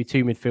play maybe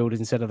two midfielders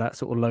instead of that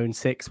sort of lone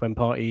six when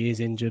Partey is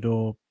injured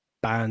or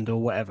banned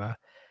or whatever?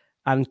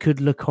 And could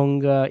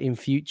Lokonga in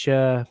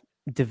future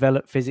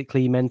develop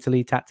physically,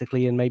 mentally,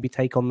 tactically, and maybe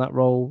take on that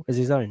role as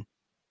his own?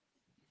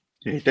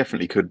 Yeah, he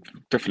definitely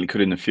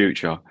could in the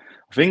future.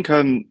 I think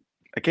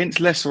against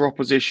lesser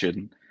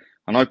opposition,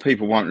 I know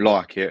people won't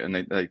like it and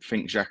they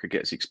think Xhaka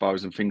gets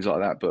exposed and things like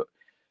that, but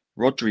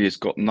Rodri has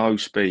got no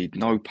speed,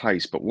 no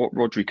pace. But what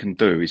Rodri can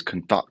do is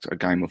conduct a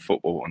game of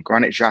football, and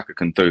Granit Xhaka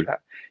can do that.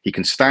 He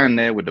can stand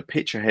there with the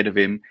pitch ahead of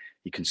him.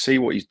 He can see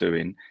what he's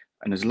doing.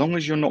 And as long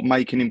as you're not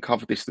making him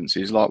cover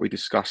distances like we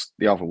discussed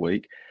the other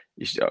week,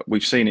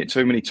 we've seen it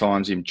too many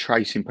times, him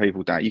chasing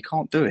people down. You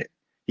can't do it.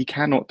 He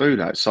cannot do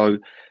that. So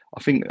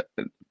I think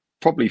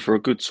probably for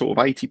a good sort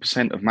of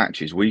 80% of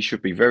matches, we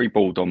should be very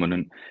ball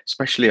dominant,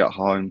 especially at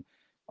home.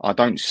 I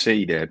don't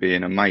see there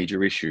being a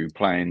major issue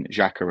playing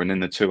Xhaka and then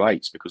the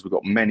 2-8s, because we've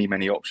got many,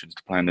 many options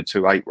to play in the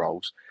 2-8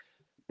 roles.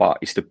 But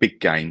it's the big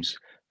games.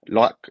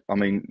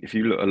 If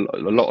you look a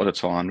lot of the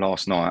time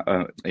last night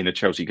in a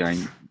Chelsea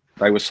game,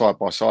 they were side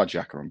by side,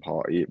 Xhaka and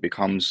Partey. It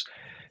becomes,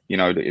 a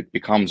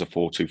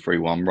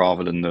 4-2-3-1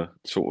 rather than the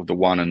sort of the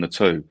 1 and the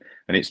 2.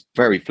 And it's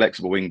very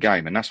flexible in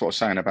game. And that's what I was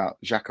saying about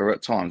Xhaka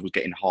at times was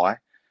getting high,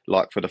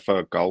 like for the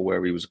third goal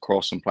where he was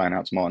across and playing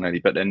out to Martinelli.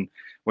 But then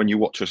when you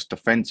watch us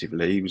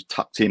defensively, he was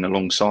tucked in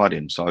alongside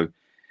him. So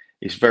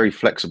it's very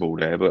flexible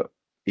there. But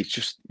it's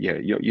just,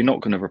 you're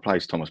not going to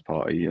replace Thomas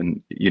Partey,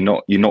 and you're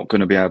not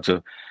going to be able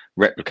to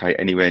replicate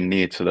anywhere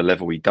near to the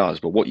level he does.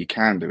 But what you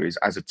can do is,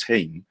 as a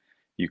team,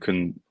 you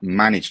can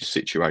manage the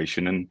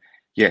situation. And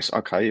yes,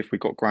 okay, if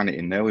we've got Granit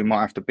in there, we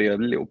might have to be a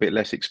little bit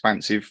less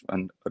expansive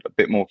and a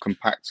bit more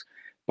compact.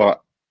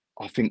 But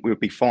I think we'll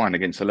be fine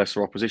against a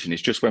lesser opposition.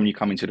 It's just when you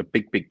come into the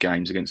big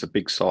games against the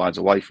big sides,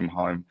 away from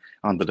home,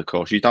 under the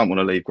cosh, you don't want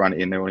to leave Granit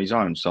in there on his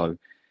own. So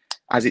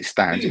as it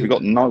stands, if we've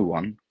got no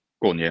one...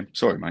 Go on, yeah.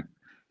 Sorry, mate.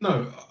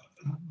 No,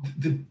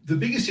 the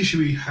biggest issue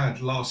we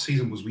had last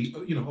season was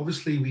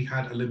obviously we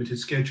had a limited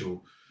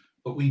schedule,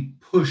 but we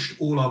pushed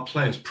all our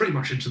players pretty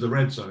much into the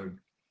red zone,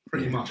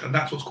 pretty much. And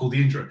that's what's called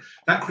the injury.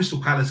 That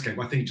Crystal Palace game,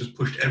 I think, just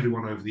pushed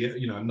everyone over the,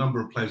 a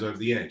number of players over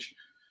the edge.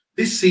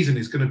 This season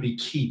is going to be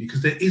key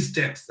because there is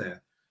depth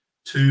there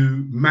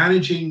to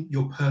managing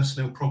your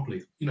personnel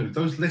properly.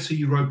 Those lesser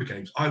Europa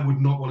games, I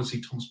would not want to see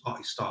Thomas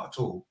Partey start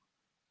at all.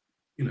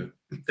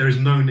 There is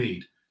no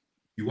need.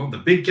 You want the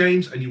big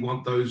games and you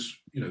want those,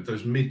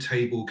 those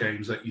mid-table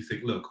games that you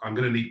think, look, I'm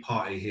going to need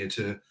Partey here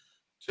to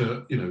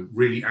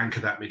really anchor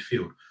that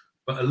midfield.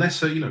 But a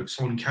lesser,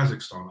 someone in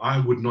Kazakhstan, I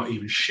would not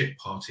even ship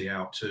Partey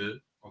out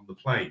on the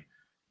plane.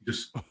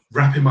 Just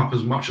wrap him up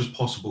as much as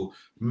possible.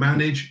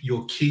 Manage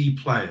your key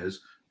players,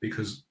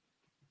 because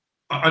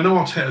I know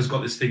Arteta's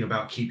got this thing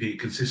about keeping it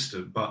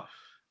consistent, but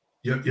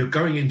you're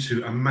going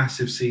into a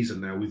massive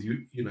season now with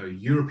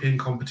European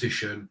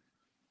competition,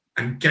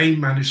 and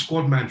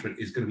squad management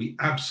is going to be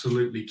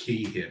absolutely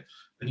key here.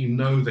 And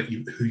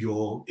who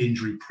your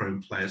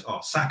injury-prone players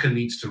are. Saka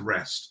needs to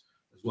rest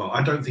as well.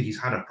 I don't think he's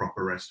had a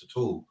proper rest at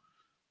all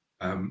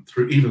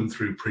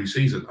through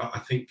pre-season. I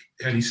think,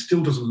 and he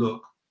still doesn't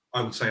look,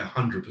 I would say,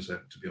 100%,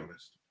 to be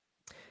honest.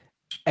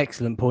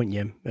 Excellent point,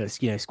 Yem.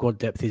 Squad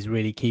depth is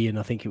really key, and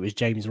I think it was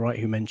James Wright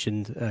who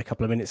mentioned a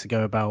couple of minutes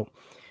ago about,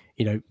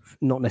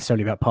 not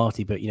necessarily about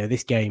Partey, but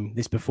this game,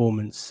 this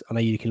performance. I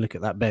know you can look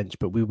at that bench,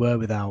 but we were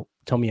without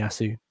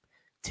Tomiyasu,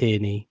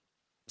 Tierney,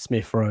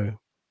 Smith Rowe,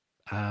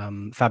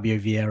 Fabio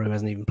Vieira, who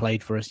hasn't even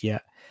played for us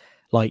yet.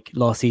 like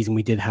last season,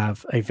 we did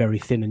have a very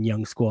thin and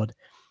young squad.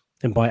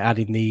 And by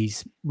adding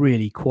these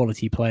really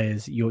quality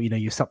players,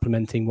 you're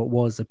supplementing what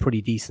was a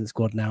pretty decent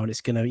squad now, and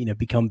it's going to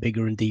become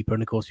bigger and deeper.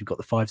 And of course, we've got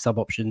the 5 sub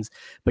options.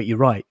 But you're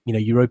right,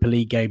 Europa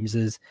League games,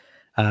 as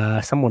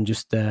someone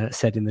just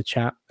said in the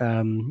chat,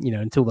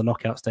 until the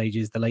knockout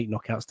stages, the late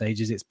knockout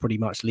stages, it's pretty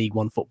much League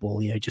One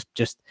football.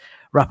 Just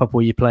wrap up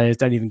all your players,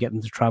 don't even get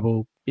them to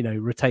travel.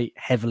 Rotate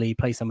heavily,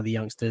 play some of the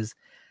youngsters.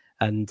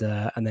 And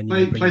then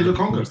play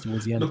Lukonga.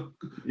 Towards the end.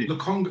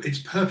 Lukonga, it's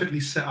perfectly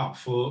set up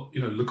for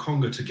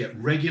Lukonga to get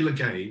regular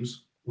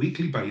games,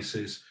 weekly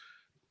basis,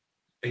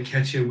 and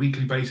Nketiah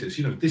weekly basis.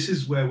 This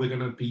is where we're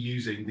going to be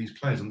using these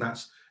players, and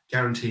that's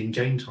guaranteeing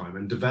game time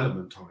and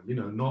development time.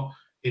 Not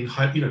in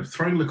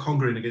throwing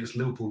Lukonga in against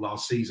Liverpool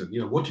last season.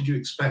 What did you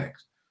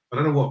expect? I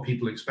don't know what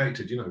people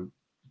expected.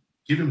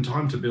 Give him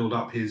time to build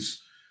up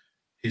his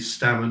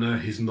stamina,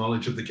 his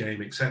knowledge of the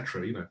game,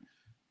 etc.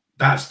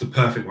 That's the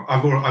perfect one.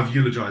 I've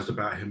eulogized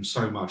about him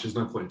so much. There's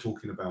no point in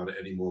talking about it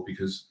anymore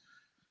because,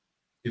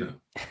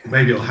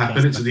 maybe it'll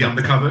happen. It's the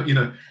undercover.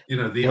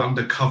 The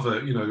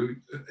undercover.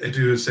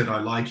 Edu has said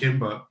I like him,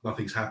 but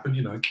nothing's happened.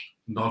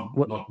 Nod,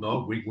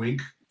 wink,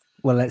 wink.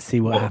 Well, let's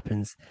see what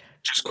happens.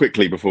 Just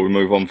quickly before we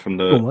move on from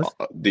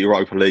the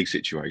Europa League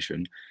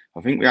situation,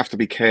 I think we have to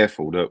be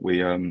careful that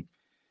we,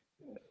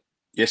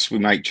 yes, we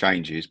make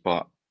changes,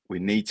 but we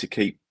need to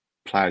keep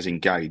players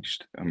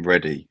engaged and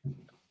ready.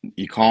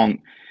 You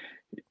can't.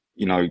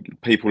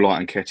 People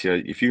like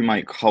Nketiah, if you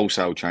make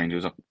wholesale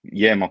changes, I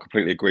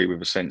completely agree with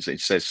the sense that it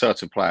says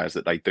certain players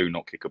that they do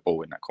not kick a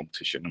ball in that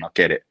competition. And I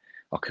get it.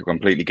 I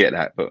completely get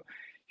that. But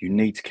you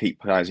need to keep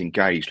players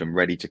engaged and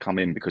ready to come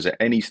in because at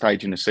any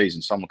stage in the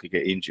season, someone could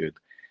get injured.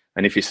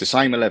 And if it's the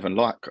same 11,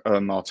 like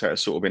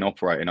Arteta's sort of been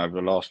operating over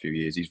the last few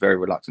years, he's very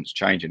reluctant to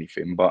change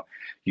anything. But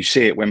you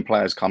see it when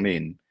players come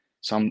in.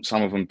 Some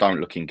of them don't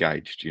look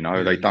engaged.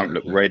 They don't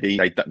look ready.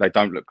 They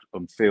don't look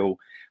and feel.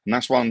 And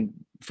that's one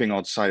thing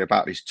I'd say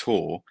about this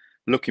tour.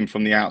 Looking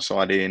from the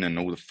outside in and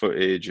all the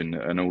footage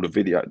and all the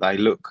video, they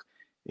look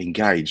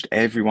engaged.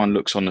 Everyone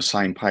looks on the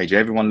same page.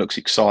 Everyone looks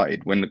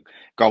excited. When the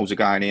goals are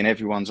going in,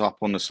 everyone's up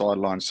on the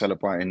sideline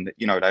celebrating.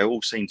 They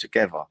all seem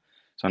together.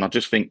 So, and I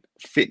just think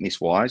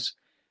fitness-wise,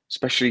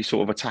 especially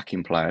sort of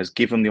attacking players,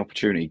 give them the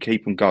opportunity,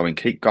 keep them going,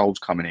 keep goals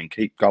coming in,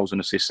 keep goals and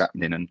assists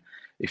happening. And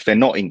if they're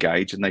not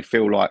engaged and they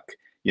feel like,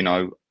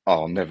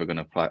 I'm never going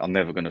to play, I'm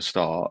never going to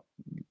start,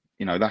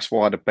 that's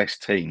why the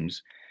best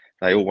teams,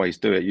 they always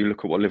do it. You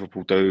look at what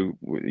Liverpool do,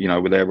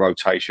 with their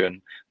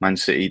rotation. Man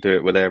City do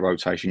it with their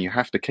rotation. You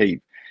have to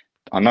keep.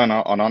 I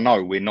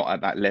know we're not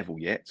at that level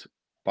yet,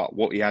 but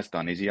what he has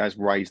done is he has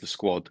raised the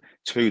squad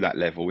to that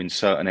level in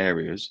certain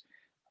areas,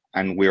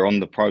 and we're on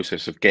the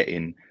process of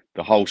getting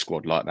the whole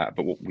squad like that.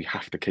 But we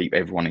have to keep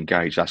everyone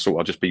engaged. That's all.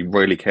 I'll just be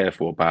really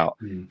careful about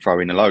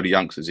throwing a load of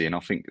youngsters in. I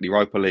think the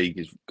Europa League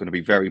is going to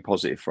be very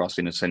positive for us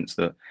in the sense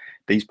that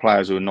these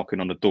players who are knocking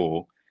on the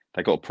door,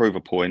 they got to prove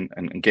a point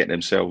and get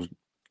themselves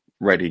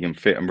ready and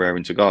fit and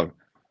raring to go.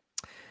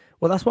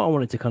 Well, that's what I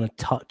wanted to kind of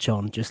touch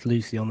on just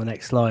loosely on the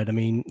next slide. I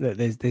mean,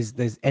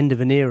 there's end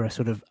of an era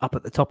sort of up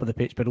at the top of the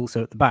pitch, but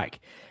also at the back.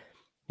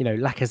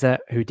 Lacazette,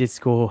 who did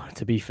score,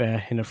 to be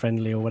fair, in a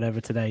friendly or whatever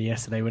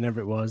yesterday,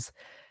 whenever it was,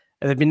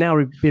 they've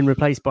been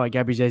replaced by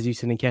Gabriel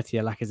Jesus and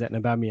Nketiah, Lacazette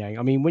and Aubameyang.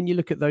 I mean, when you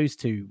look at those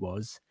two,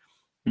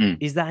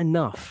 is that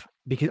enough?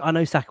 Because I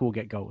know Saka will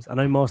get goals. I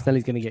know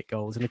Martinelli's going to get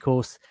goals. And of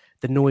course,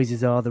 the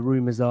noises are, the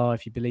rumours are,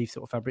 if you believe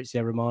sort of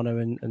Fabrizio Romano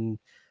and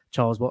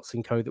Charles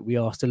Watson co, that we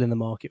are still in the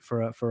market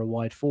for a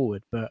wide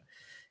forward. But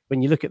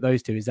when you look at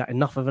those two, is that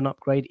enough of an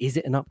upgrade? Is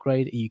it an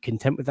upgrade? Are you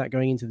content with that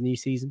going into the new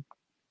season?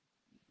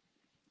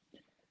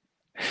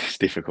 It's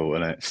difficult,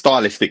 isn't it?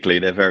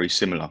 Stylistically, they're very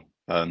similar.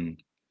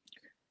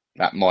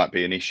 That might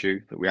be an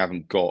issue that we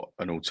haven't got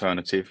an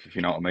alternative, if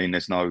you know what I mean.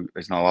 There's no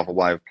other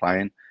way of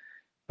playing.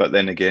 But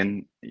then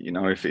again,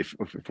 if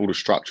all the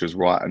structure's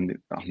right, and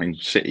I mean,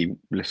 City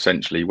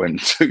essentially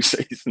went 2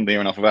 seasons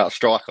near enough without a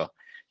striker,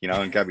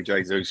 and Gabriel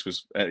Jesus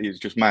was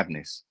just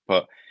madness.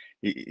 But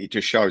it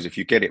just shows if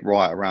you get it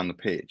right around the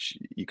pitch,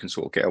 you can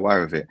sort of get away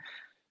with it.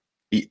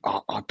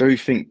 I do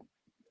think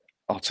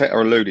Arteta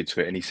alluded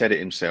to it, and he said it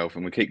himself,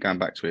 and we keep going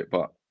back to it,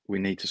 but we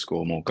need to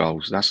score more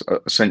goals. That's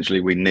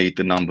essentially, we need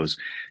the numbers.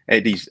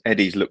 Eddie's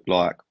looked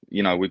like,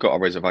 we've got our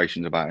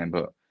reservations about him,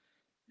 but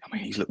I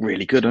mean, he's looked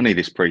really good, hasn't he,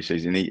 this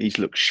pre-season? He's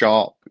looked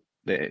sharp.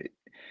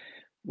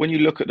 When you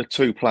look at the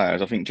two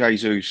players, I think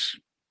Jesus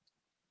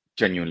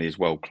genuinely is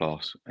world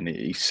class, and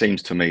he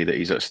seems to me that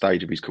he's at a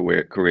stage of his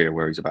career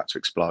where he's about to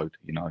explode,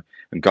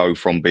 and go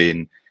from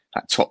being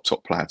that top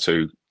player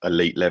to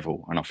elite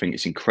level. And I think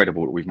it's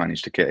incredible that we've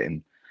managed to get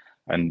him.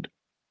 And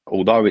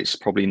although it's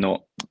probably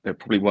not, there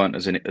probably weren't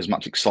as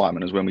much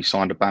excitement as when we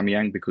signed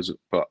Aubameyang,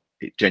 but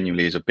it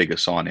genuinely is a bigger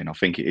signing. I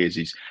think it is.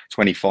 He's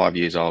 25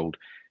 years old.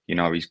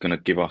 He's going to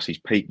give us his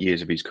peak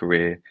years of his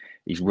career.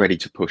 He's ready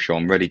to push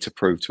on, ready to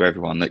prove to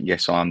everyone that,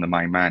 yes, I am the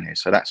main man here.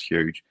 So that's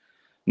huge.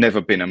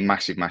 Never been a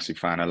massive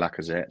fan of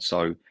Lacazette.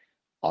 So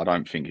I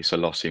don't think it's a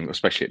loss,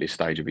 especially at this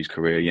stage of his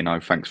career.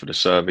 Thanks for the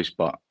service,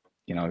 but,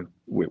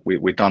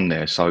 we're done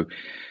there. So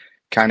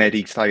Can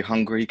Eddie stay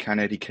hungry? Can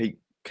Eddie keep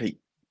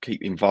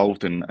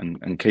involved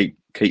and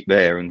keep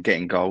there and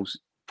getting goals?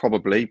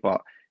 Probably,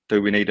 but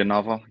do we need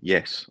another?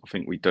 Yes, I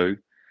think we do.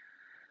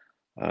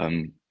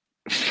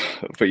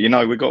 But you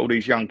know, we've got all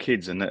these young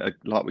kids, and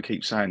like we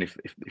keep saying,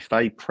 if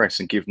they press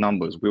and give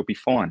numbers, we'll be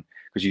fine.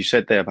 Because you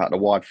said there about the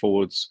wide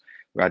forwards,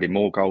 we're adding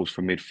more goals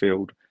from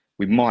midfield.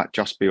 We might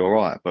just be all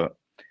right, but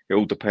it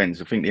all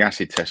depends. I think the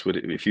acid test would,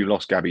 if you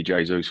lost Gabby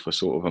Jesus for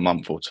sort of a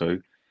month or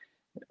two,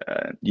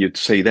 you'd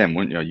see them,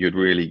 wouldn't you? You'd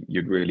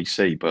really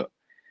see. But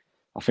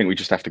I think we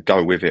just have to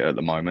go with it at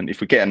the moment. If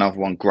we get another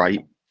one,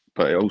 great.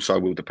 But it also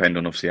will depend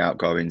on obviously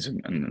outgoings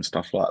and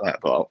stuff like that.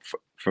 But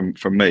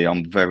from me,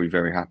 I'm very,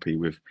 very happy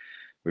with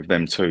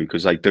them too,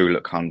 because they do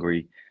look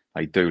hungry.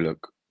 They do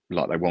look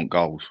like they want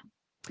goals.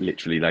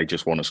 Literally, they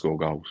just want to score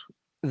goals.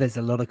 There's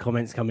a lot of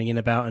comments coming in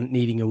about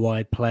needing a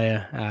wide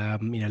player.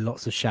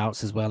 Lots of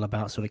shouts as well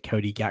about sort of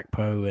Cody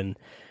Gakpo and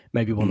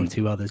maybe one or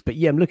two others. But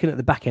yeah, I'm looking at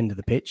the back end of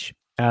the pitch.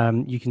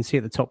 You can see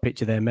at the top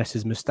picture there,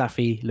 Messrs.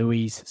 Mustafi,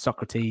 Luis,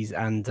 Socrates,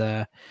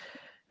 and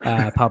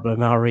Pablo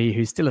Mari,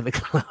 who's still at the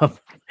club.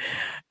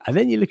 And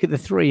then you look at the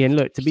three, and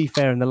look, to be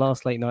fair, in the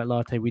last late night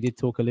latte, we did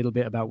talk a little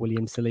bit about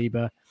William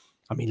Saliba.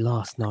 I mean,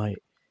 last night,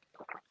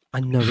 I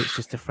know it's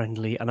just a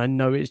friendly, and I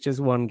know it's just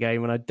one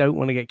game, and I don't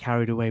want to get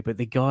carried away, but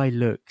the guy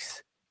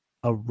looks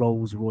a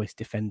Rolls-Royce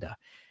defender.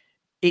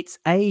 It's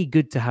A,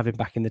 good to have him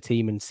back in the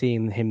team and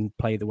seeing him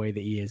play the way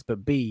that he is,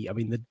 but B, I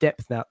mean, the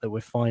depth now that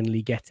we're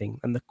finally getting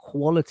and the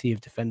quality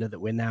of defender that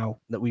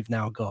we've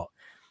now got,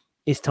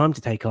 it's time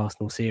to take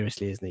Arsenal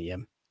seriously, isn't it,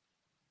 Yem?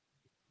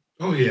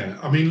 Oh yeah,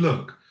 I mean,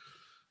 look,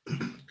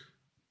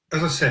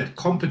 as I said,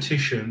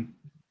 competition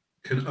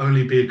can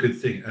only be a good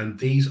thing, and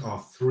these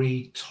are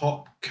three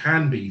top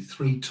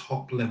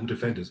level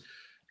defenders.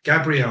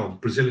 Gabriel,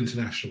 Brazil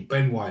international;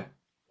 Ben White,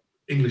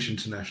 English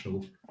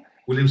international;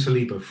 William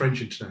Saliba,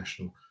 French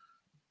international,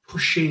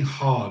 pushing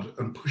hard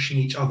and pushing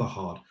each other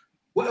hard.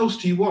 What else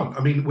do you want?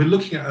 I mean, we're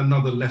looking at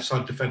another left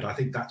side defender. I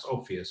think that's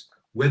obvious.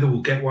 Whether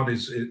we'll get one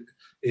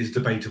is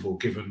debatable,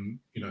 given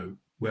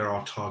where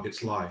our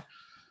targets lie.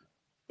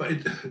 But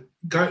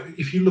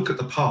if you look at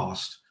the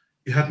past,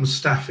 you had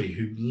Mustafi,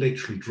 who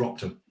literally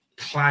dropped a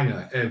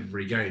clanger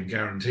every game,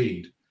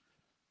 guaranteed,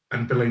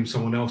 and blamed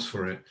someone else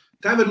for it.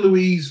 David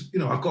Luiz,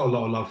 I've got a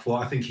lot of love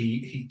for. I think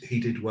he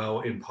did well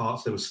in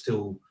parts. There were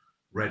still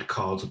red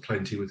cards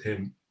aplenty with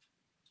him.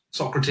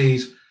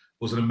 Socrates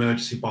was an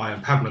emergency buy,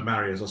 and Pablo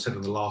Mari, as I said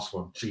in the last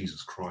one,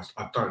 Jesus Christ,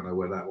 I don't know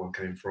where that one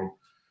came from.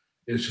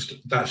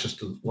 That's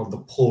just one of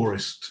the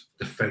poorest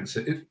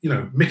defensive.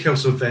 Mikel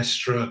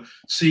Silvestre,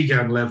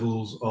 Seagan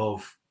levels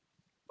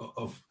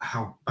of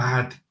how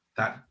bad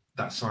that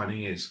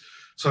signing is.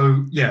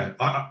 So yeah,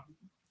 I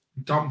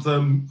dump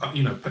them.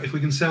 If we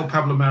can sell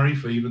Pablo Mari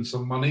for even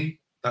some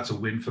money, that's a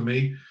win for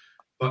me.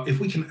 But if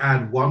we can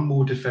add one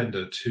more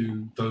defender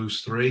to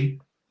those three,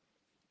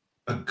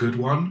 a good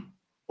one,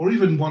 or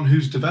even one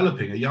who's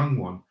developing, a young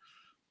one,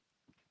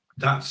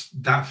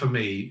 that for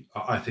me,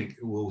 I think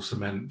will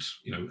cement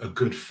a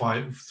good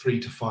 3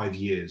 to 5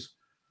 years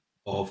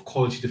of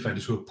quality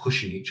defenders who are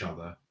pushing each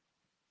other.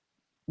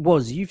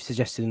 You've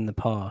suggested in the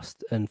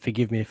past, and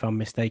forgive me if I'm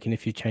mistaken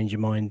if you change your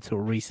mind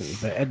sort of recently,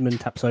 but Edmund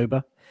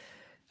Tapsoba,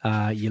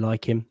 you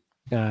like him?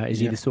 Is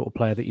he the sort of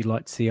player that you'd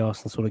like to see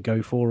Arsenal sort of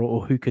go for,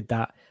 or who could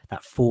that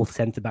fourth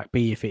centre back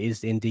be if it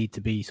is indeed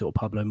to be sort of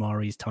Pablo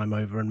Mari's time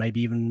over and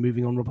maybe even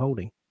moving on Rob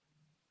Holding?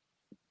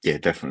 Yeah,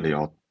 definitely.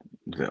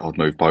 I'd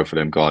move both of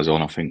them guys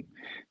on. I think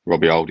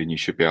Robbie Holding, you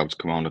should be able to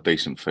command a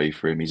decent fee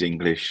for him. He's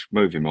English.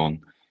 Move him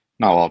on.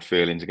 No hard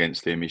feelings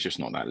against him. He's just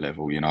not that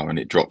level, and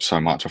it drops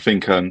so much. I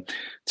think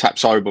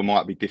Tapsoba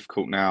might be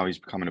difficult now. He's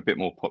becoming a bit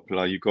more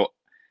popular.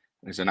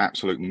 There's an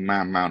absolute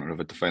man-mountain of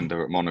a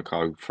defender at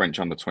Monaco, French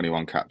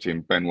under-21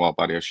 captain, Benoit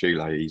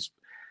Badiashile.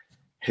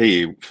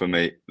 He, for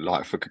me,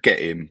 like if I could get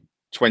him,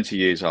 20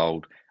 years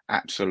old,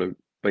 absolute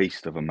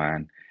beast of a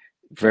man.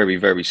 Very,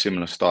 very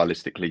similar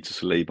stylistically to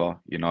Saliba,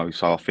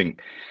 So I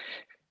think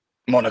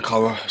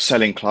Monaco, a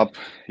selling club,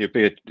 he'll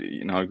be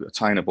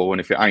attainable.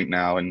 And if it ain't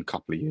now, in a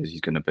couple of years,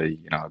 he's going to be,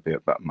 a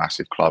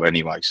massive club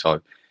anyway.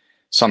 So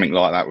something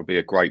like that would be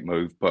a great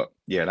move. But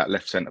yeah, that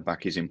left centre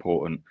back is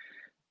important.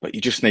 But you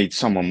just need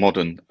someone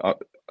modern. A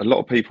lot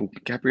of people,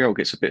 Gabriel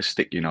gets a bit of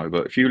stick,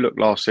 But if you look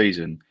last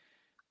season,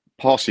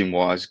 passing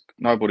wise,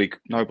 nobody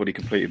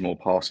completed more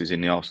passes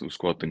in the Arsenal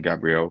squad than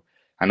Gabriel.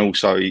 And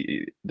also,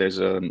 there's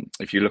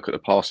if you look at the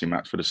passing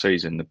maps for the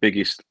season, the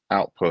biggest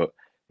output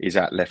is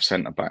at left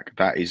centre back.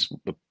 That is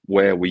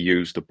where we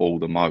use the ball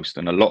the most.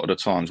 And a lot of the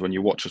times when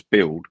you watch us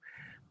build,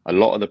 a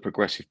lot of the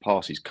progressive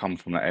passes come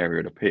from that area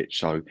of the pitch.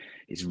 So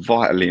it's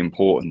vitally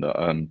important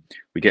that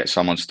we get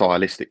someone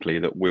stylistically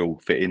that will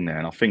fit in there.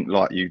 And I think,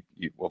 like you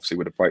obviously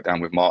with a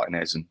breakdown with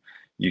Martinez, and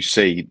you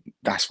see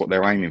that's what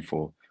they're aiming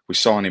for. We're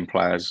signing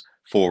players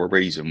for a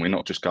reason. We're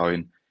not just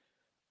going,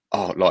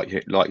 like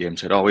Yem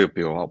said, he'll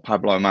be all right.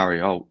 Pablo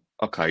Mari,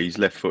 okay, he's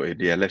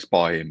left-footed. Yeah, let's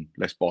buy him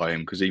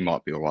because he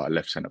might be all right at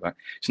left centre-back.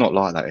 It's not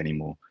like that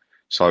anymore.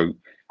 So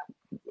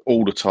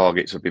all the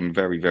targets have been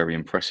very, very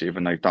impressive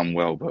and they've done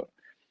well. But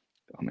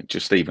I mean,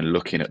 just even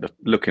looking at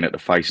the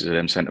faces of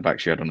them centre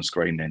backs you had on the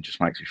screen then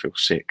just makes you feel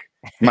sick.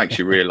 Makes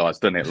you realise,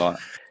 doesn't it? Like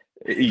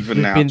even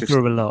We've now, been just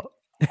through a lot.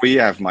 we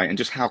have, mate, and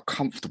just how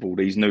comfortable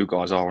these new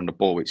guys are on the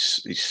ball.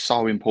 It's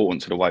so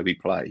important to the way we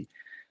play.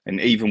 And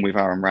even with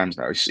Aaron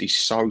Ramsdale, he's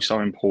so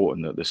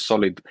important that the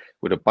solid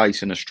with a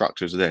base and the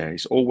structures there.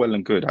 It's all well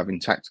and good having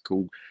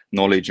tactical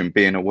knowledge and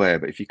being aware,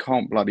 but if you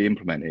can't bloody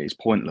implement it, it's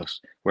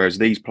pointless. Whereas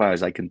these players,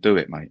 they can do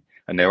it, mate.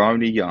 And they're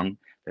only young,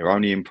 they're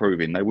only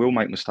improving. They will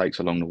make mistakes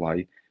along the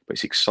way, but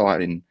it's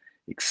exciting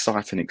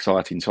times.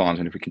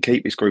 And if we can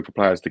keep this group of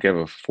players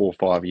together for 4 or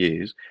 5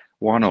 years,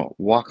 why not?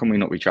 Why can we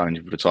not be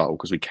challenging for the title?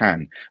 Because we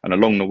can. And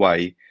along the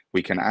way,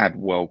 we can add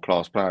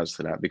world-class players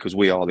to that because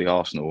we are the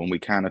Arsenal and we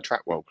can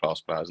attract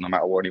world-class players no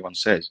matter what anyone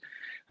says.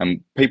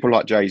 And people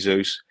like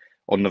Jesus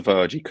on the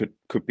verge, he could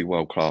be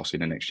world-class in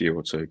the next year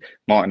or two.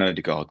 Martin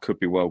Odegaard could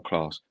be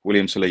world-class.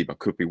 William Saliba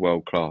could be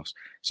world-class.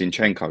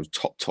 Zinchenko's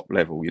top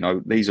level. You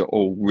know, these are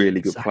all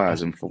really good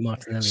players. And for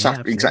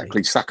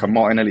exactly, Saka,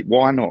 Martinelli,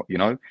 why not? You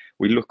know,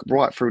 we look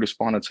right through the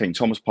spine of the team.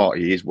 Thomas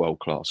Partey is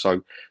world-class.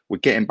 So we're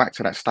getting back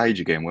to that stage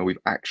again where we've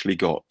actually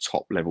got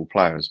top-level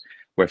players,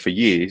 where for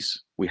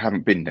years we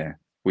haven't been there.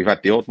 We've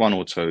had the odd one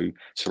or two,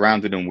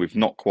 surrounded them with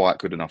not quite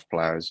good enough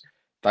players.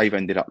 They've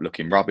ended up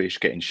looking rubbish,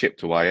 getting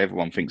shipped away.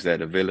 Everyone thinks they're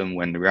the villain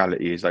when the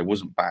reality is they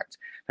wasn't backed,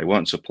 they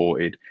weren't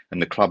supported,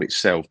 and the club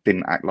itself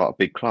didn't act like a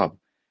big club.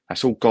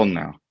 That's all gone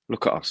now.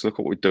 Look at us, look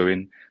what we're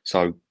doing.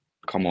 So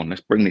come on,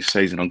 let's bring this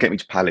season on, get me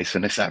to Palace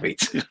and let's have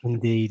it.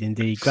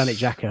 Indeed. Granit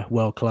Xhaka,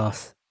 world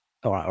class.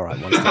 All right.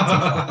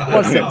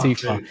 One step too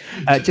far.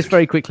 Just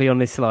very quickly on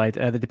this slide,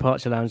 the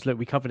departure lounge. Look,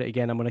 we covered it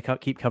again. I'm going to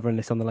keep covering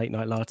this on the late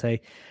night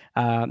latte.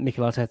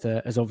 Mikel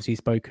Arteta has obviously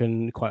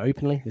spoken quite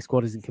openly. The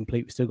squad isn't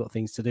complete. We've still got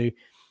things to do.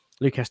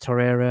 Lucas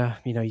Torreira,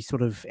 you know, he's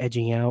sort of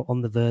edging out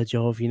on the verge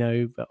of, you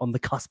know, on the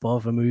cusp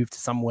of a move to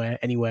somewhere,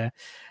 anywhere.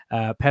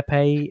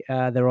 Pepe,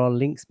 there are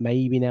links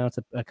maybe now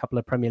to a couple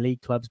of Premier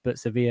League clubs, but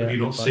Sevilla. Have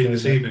you not seen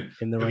this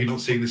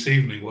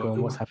evening?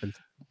 What's happened?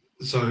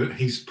 So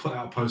he's put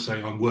out a post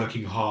saying, I'm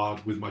working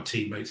hard with my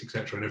teammates,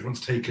 etc. And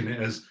everyone's taken it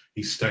as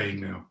he's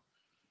staying now.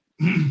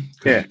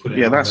 But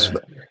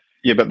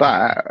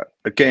that,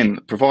 again,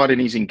 providing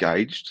he's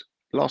engaged.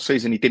 Last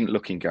season, he didn't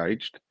look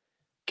engaged.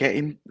 Get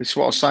him. This is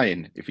what I was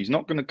saying. If he's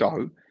not going to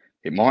go,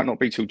 it might not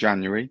be till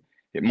January.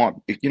 It might,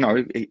 you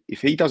know,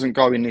 if he doesn't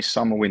go in this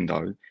summer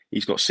window,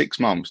 he's got 6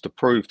 months to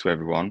prove to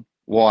everyone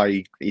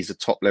why he's a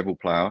top level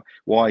player,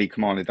 why he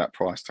commanded that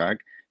price tag.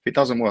 If it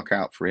doesn't work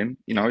out for him,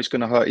 you know, it's going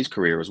to hurt his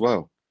career as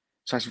well.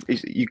 So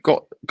you've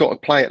got to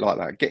play it like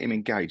that. Get him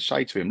engaged.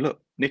 Say to him,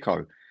 look,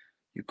 Nico,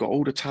 you've got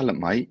all the talent,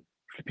 mate.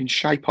 Flipping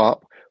shape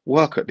up.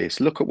 Work at this.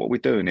 Look at what we're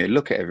doing here.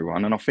 Look at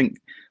everyone. And I think,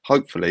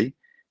 hopefully,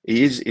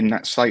 he is in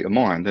that state of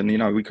mind. And, you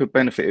know, we could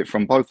benefit it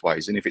from both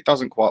ways. And if it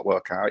doesn't quite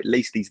work out, at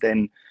least he's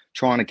then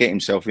trying to get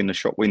himself in the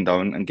shop window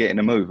and getting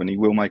a move. And he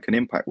will make an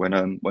impact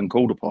when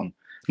called upon.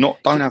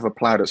 Don't have a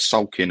player that's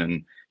sulking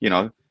and, you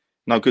know,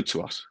 no good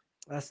to us.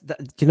 Do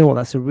you know what?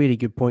 That's a really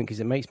good point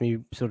because it makes me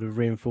sort of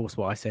reinforce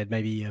what I said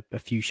maybe a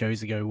few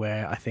shows ago,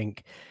 where I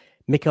think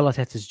Mikel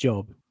Arteta's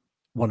job,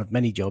 one of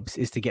many jobs,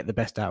 is to get the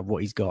best out of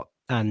what he's got.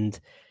 And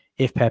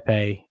if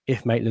Pepe,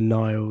 if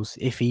Maitland-Niles,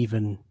 if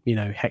even, you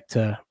know,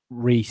 Hector,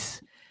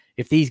 Reece,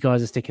 if these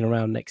guys are sticking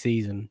around next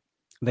season,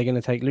 they're going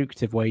to take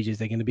lucrative wages.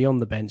 They're going to be on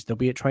the bench. They'll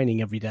be at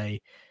training every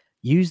day.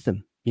 Use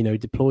them, you know,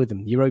 deploy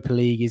them. Europa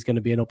League is going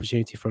to be an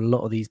opportunity for a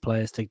lot of these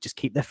players to just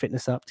keep their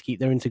fitness up, to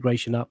keep their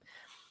integration up,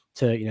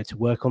 to, you know, to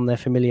work on their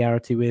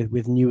familiarity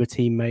with newer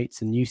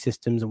teammates and new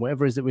systems and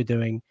whatever it is that we're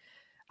doing,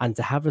 and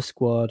to have a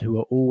squad who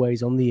are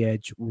always on the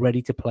edge,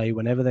 ready to play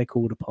whenever they're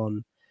called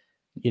upon.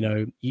 You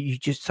know,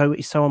 it's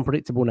so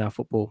unpredictable now,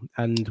 football,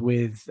 and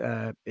with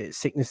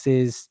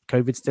sicknesses,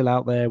 COVID still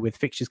out there, with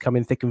fixtures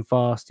coming thick and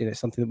fast, you know,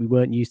 something that we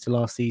weren't used to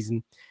last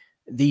season.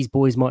 These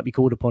boys might be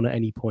called upon at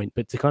any point.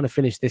 But to kind of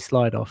finish this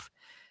slide off,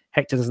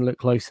 Hector doesn't look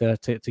closer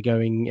to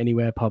going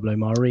anywhere. Pablo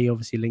Mari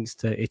obviously links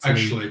to Italy.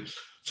 Actually,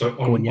 so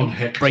on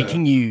Hector,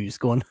 breaking news.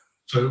 Go on.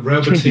 So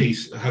Real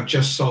Betis have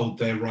just sold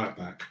their right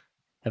back.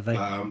 Have they?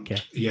 Okay.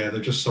 Yeah,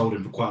 they've just sold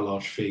him for quite a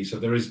large fee. So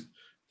there is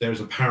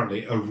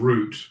apparently a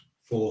route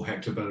for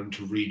Hector Bellerin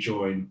to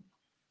rejoin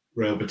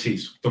Real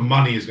Betis. The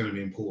money is going to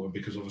be important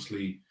because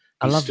obviously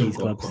I love these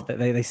clubs.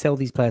 They sell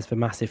these players for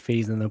massive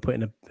fees and they'll put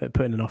in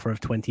an offer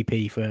of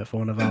 20p for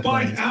one of our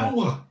players.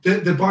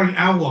 They're buying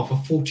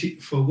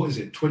Aouar for what is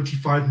it,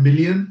 25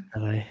 million?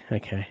 Are they?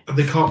 Okay. And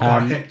they can't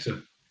buy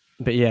Hector.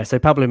 But yeah, so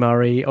Pablo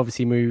Mari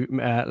obviously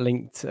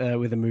linked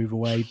with a move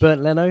away.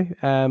 Bernd Leno,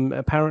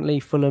 apparently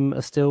Fulham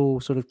are still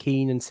sort of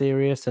keen and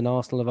serious, and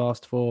Arsenal have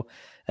asked for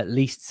at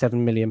least £7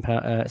 million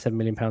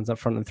up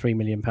front and £3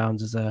 million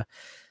as a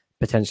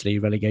potentially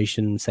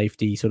relegation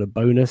safety sort of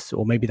bonus,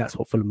 or maybe that's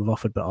what Fulham have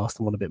offered, but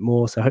Arsenal want a bit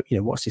more. So, you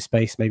know, watch this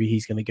space. Maybe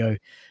he's going to go.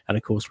 And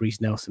of course, Reece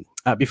Nelson.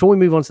 Before we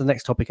move on to the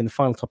next topic and the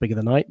final topic of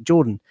the night,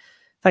 Jordan,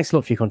 thanks a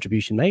lot for your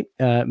contribution, mate.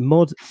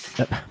 Mod,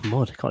 I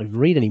can't even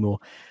read anymore.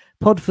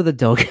 Pod for the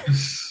dog.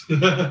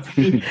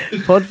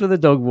 Pod for the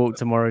dog walk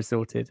tomorrow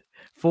sorted.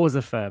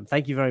 Forza firm.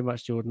 Thank you very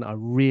much, Jordan. I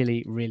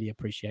really, really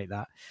appreciate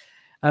that.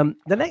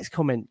 The next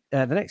comment,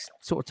 the next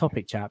sort of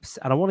topic, chaps,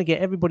 and I want to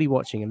get everybody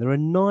watching, and there are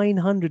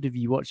 900 of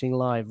you watching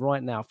live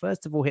right now.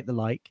 First of all, hit the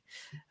like.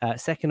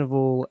 Second of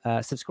all,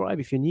 subscribe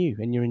if you're new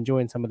and you're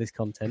enjoying some of this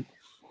content.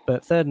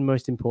 But third and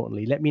most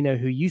importantly, let me know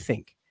who you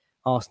think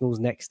Arsenal's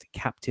next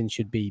captain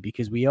should be,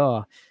 because we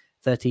are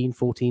 13,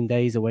 14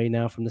 days away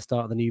now from the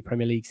start of the new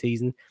Premier League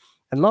season.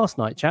 And last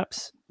night,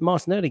 chaps,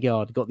 Martin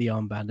Odegaard got the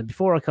armband. And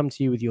before I come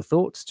to you with your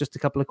thoughts, just a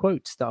couple of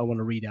quotes that I want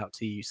to read out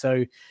to you.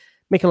 So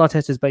Mikel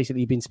Arteta's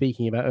basically been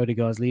speaking about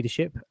Odegaard's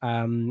leadership.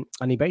 And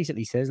he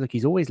basically says, look,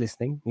 he's always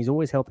listening. He's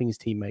always helping his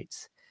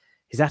teammates.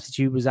 His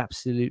attitude was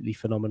absolutely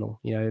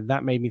phenomenal. You know,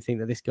 that made me think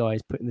that this guy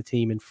is putting the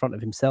team in front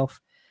of himself,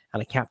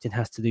 and a captain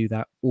has to do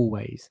that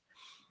always.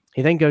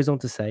 He then goes on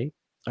to say,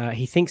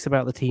 he thinks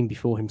about the team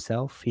before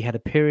himself. He had a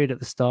period at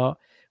the start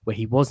where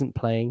he wasn't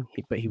playing,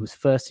 but he was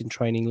first in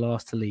training,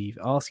 last to leave,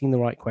 asking the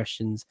right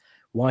questions,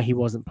 why he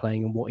wasn't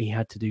playing and what he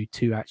had to do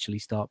to actually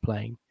start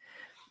playing.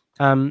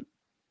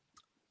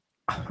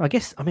 I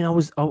guess, I mean, I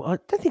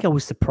don't think I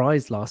was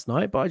surprised last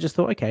night, but I just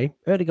thought, okay,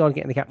 Odegaard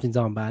getting the captain's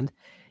armband.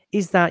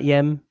 Is that,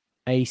 Yem,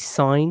 a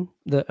sign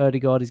that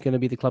Odegaard is going to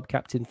be the club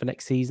captain for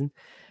next season?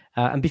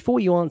 And before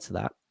you answer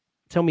that,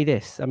 tell me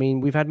this. I mean,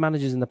 we've had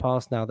managers in the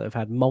past now that have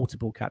had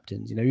multiple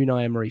captains. You know,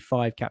 Unai Emery,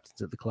 5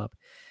 captains at the club.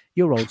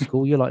 You're old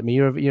school. You're like me.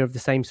 You're of the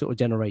same sort of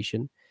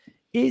generation.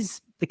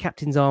 Is the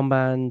captain's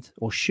armband,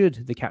 or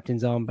should the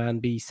captain's armband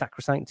be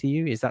sacrosanct to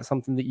you? Is that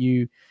something that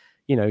you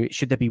know,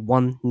 should there be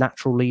one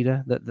natural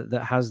leader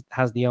that has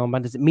the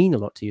armband? Does it mean a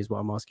lot to you is what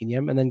I'm asking you?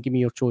 And then give me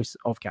your choice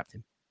of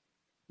captain.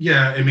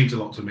 Yeah, it means a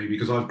lot to me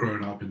because I've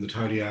grown up in the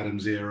Tony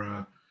Adams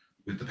era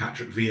with the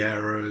Patrick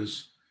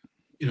Vieiras.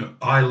 You know,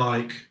 I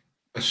like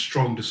a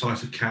strong,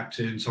 decisive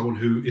captain, someone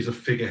who is a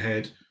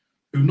figurehead,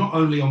 who not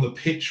only on the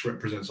pitch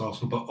represents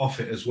Arsenal, but off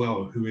it as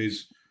well, who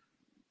is,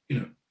 you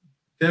know,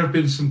 there have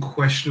been some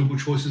questionable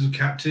choices of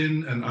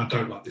captain, and I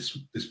don't like this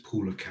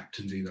pool of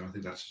captains either. I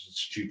think that's just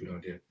a stupid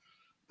idea.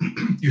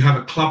 You have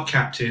a club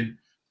captain,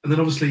 and then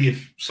obviously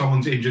if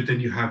someone's injured, then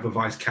you have a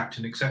vice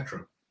captain,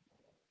 etc.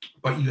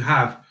 But you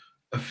have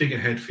a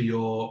figurehead for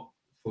your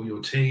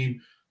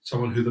team,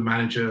 someone who the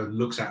manager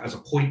looks at as a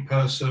point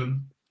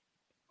person.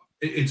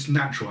 It's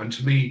natural, and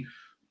to me,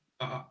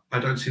 I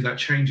don't see that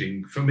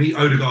changing. For me,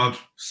 Odegaard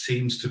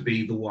seems to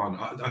be the one.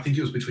 I think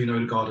it was between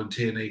Odegaard and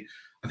Tierney.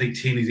 I think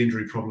Tierney's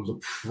injury problems are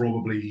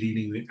probably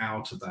leaning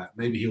out of that.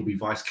 Maybe he'll be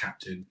vice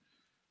captain,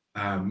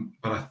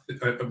 but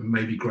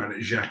maybe Granit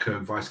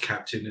Xhaka vice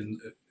captain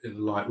in a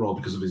light role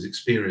because of his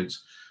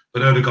experience.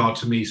 But Odegaard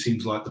to me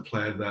seems like the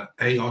player that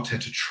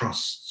Arteta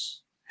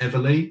trusts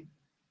heavily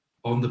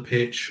on the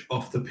pitch,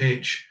 off the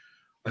pitch.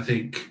 I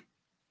think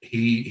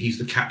he's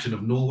the captain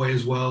of Norway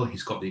as well.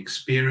 He's got the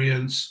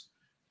experience,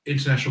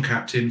 international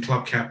captain,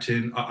 club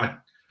captain.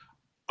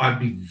 I'd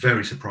be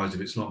very surprised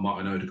if it's not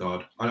Martin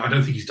Odegaard. I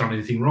don't think he's done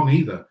anything wrong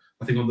either.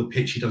 I think on the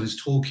pitch he does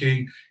his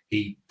talking,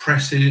 he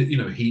presses. You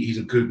know, he's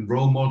a good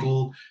role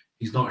model.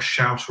 He's not a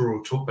shouter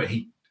or talk, but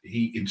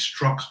he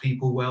instructs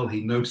people well.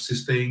 He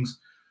notices things.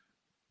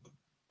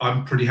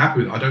 I'm pretty happy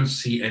with it. I don't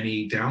see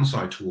any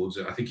downside towards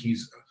it. I think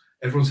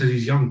everyone says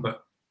he's young,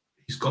 but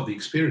he's got the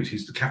experience.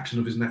 He's the captain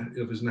of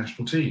his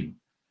national team.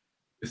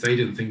 If they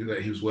didn't think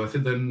that he was worth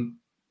it, then,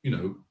 you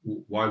know,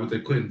 why would they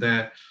put him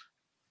there?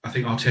 I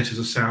think Arteta's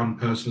a sound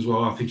person as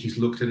well. I think he's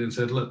looked at it and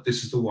said, look,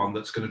 this is the one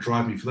that's going to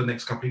drive me for the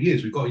next couple of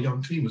years. We've got a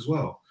young team as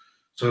well.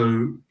 So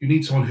you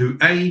need someone who,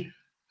 A,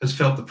 has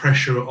felt the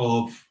pressure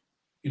of,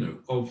 you know,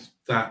 of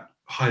that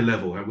high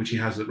level, which he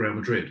has at Real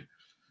Madrid,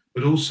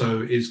 but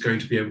also is going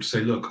to be able to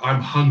say, look,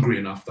 I'm hungry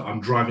enough that I'm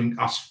driving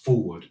us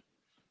forward.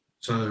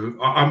 So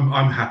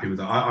I'm happy with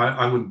that.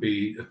 I wouldn't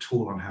be at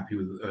all unhappy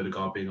with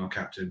Odegaard being our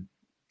captain.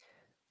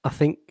 I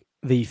think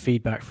the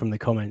feedback from the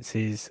comments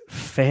is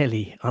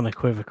fairly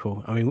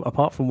unequivocal. I mean,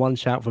 apart from one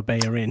shout for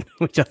Bellerin,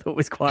 which I thought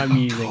was quite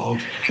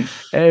amusing.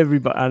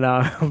 Everybody, and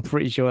I'm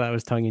pretty sure that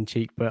was tongue in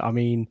cheek, but I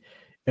mean,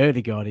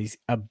 Odegaard is,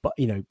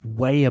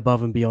 way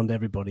above and beyond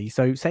everybody.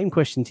 So same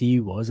question to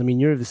you was, I mean,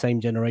 you're of the same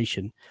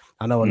generation.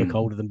 I know I look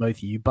older than both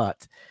of you,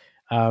 but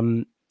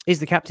is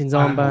the captain's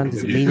armband,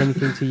 does it mean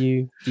anything to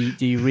you?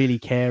 Do you really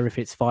care if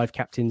it's 5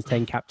 captains,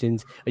 10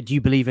 captains? Do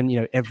you believe in, you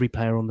know, every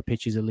player on the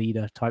pitch is a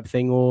leader type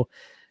thing, or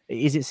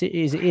is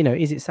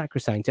it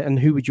sacrosanct? And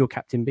who would your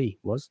captain be?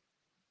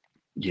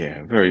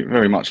 Yeah, very,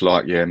 very much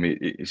like, yeah, I mean,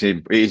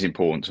 it is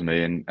important to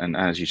me. And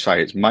as you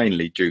say, it's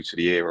mainly due to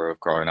the era of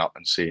growing up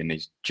and seeing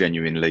these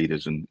genuine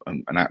leaders and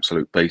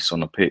absolute beasts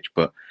on the pitch.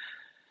 But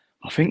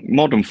I think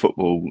modern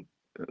football,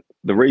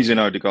 the reason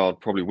Odegaard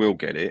probably will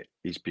get it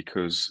is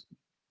because,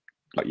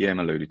 like Yem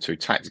alluded to,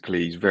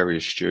 tactically he's very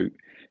astute.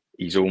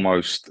 He's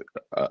almost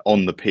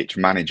on the pitch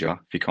manager,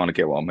 if you kind of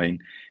get what I mean.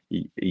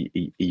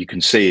 You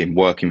can see him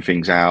working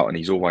things out, and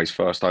he's always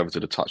first over to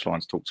the touchline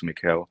to talk to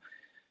Mikel.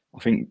 I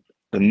think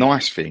the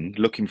nice thing,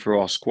 looking through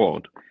our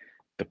squad,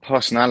 the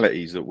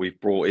personalities that we've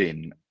brought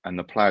in and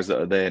the players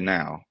that are there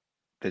now,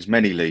 there's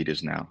many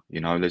leaders now. You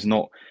know, there's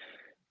not...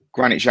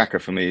 Granit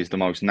Xhaka, for me, is the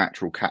most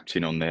natural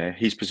captain on there.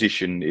 His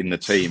position in the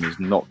team is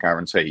not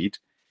guaranteed.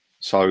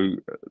 So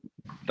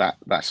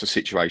that's a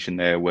situation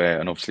there where,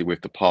 and obviously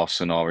with the past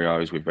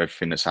scenarios, with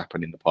everything that's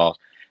happened in the past,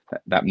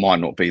 that might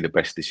not be the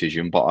best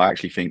decision. But I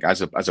actually think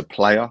as a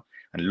player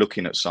and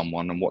looking at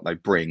someone and what they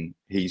bring,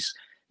 he's,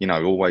 you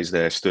know, always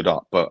there, stood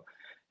up. But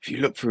if you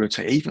look through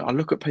even I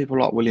look at people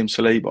like William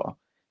Saliba,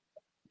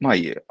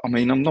 mate. I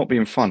mean, I'm not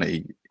being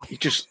funny. He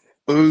just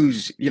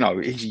oozes, you know,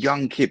 he's a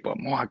young kid, but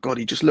my God,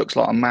 he just looks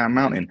like a man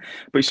mountain.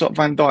 But it's like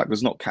Van Dijk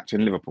was not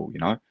captain Liverpool, you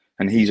know,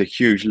 and he's a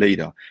huge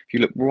leader. If you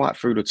look right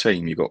through the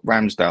team, you've got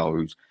Ramsdale,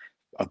 who's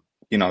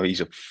you know,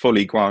 he's a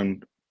fully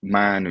grown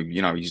man who,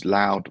 you know, he's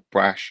loud,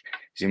 brash,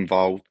 he's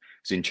involved.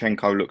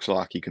 Zinchenko looks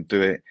like he can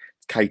do it.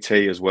 KT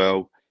as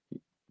well.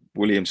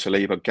 William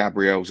Saliba,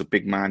 Gabriel's a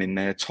big man in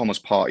there. Thomas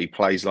Partey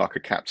plays like a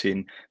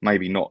captain,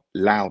 maybe not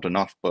loud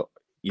enough, but,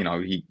 you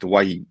know, the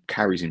way he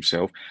carries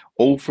himself.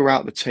 All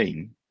throughout the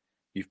team,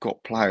 you've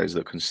got players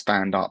that can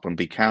stand up and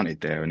be counted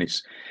there. And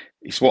it's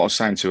what I was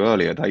saying to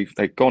earlier.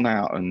 They've gone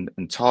out and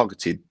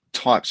targeted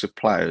types of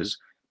players,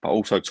 but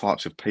also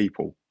types of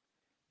people.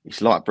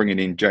 It's like bringing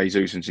in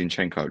Jesus and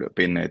Zinchenko that have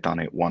been there, done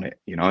it, won it,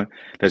 you know.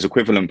 There's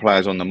equivalent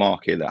players on the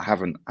market that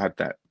haven't had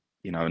that,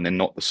 you know, and they're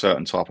not the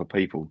certain type of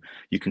people.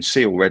 You can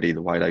see already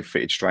the way they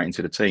fitted straight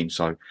into the team.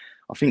 So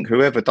I think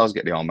whoever does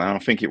get the armband, I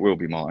think it will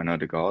be Martin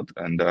Odegaard.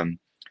 And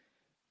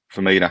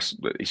for me,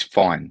 it's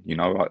fine. You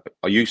know,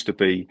 I used to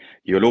be,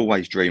 you'll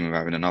always dream of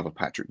having another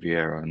Patrick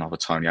Vieira, another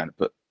Tony Allen.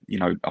 But, you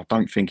know, I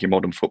don't think in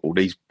modern football,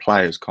 these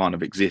players kind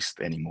of exist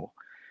anymore.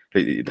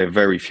 They're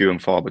very few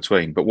and far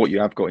between. But what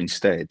you have got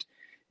instead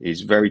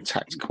is very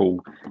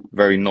tactical,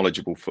 very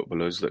knowledgeable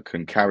footballers that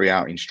can carry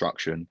out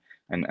instruction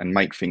and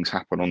make things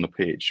happen on the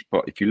pitch.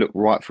 But if you look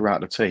right throughout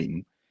the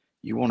team,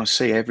 you want to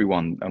see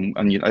everyone,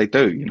 and they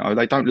do. You know,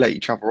 they don't let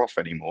each other off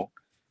anymore.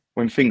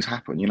 When things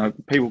happen, you know,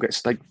 people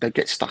they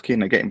get stuck in,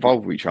 they get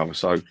involved with each other.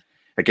 So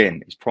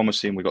again, it's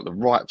promising. We've got the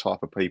right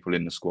type of people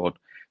in the squad,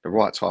 the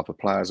right type of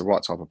players, the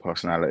right type of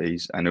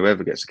personalities, and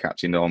whoever gets the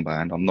captain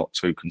armband, I'm not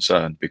too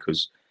concerned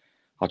because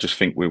I just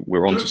think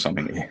we're onto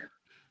something here.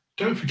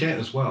 Don't forget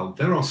as well,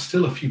 there are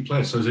still a few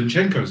players. So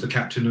Zinchenko is the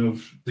captain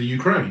of the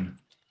Ukraine.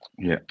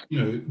 Yeah.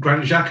 You know,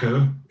 Granit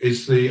Xhaka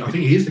I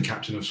think he is the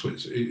captain of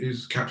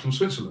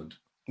Switzerland.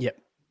 Yep.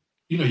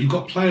 You know, you've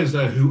got players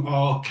there who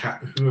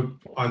have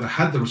either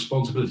had the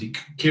responsibility.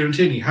 Kieran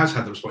Tierney has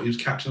had the responsibility. He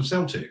was captain of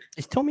Celtic.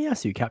 Is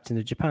Tomiyasu captain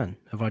of Japan?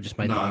 Have I just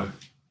made that up?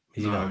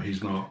 No,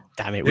 he's not.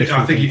 Damn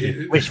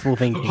it! Wishful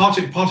thinking.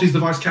 Partey's the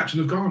vice captain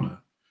of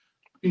Ghana.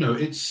 You know,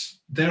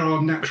 there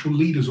are natural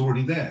leaders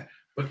already there.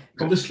 But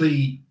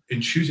obviously,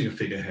 in choosing a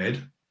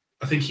figurehead,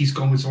 I think he's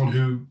gone with someone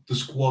who the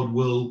squad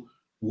will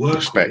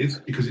work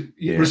with because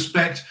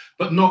respect,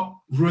 but not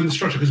ruin the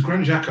structure. Because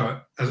Granit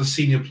Xhaka, as a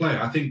senior player,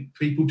 I think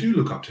people do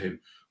look up to him.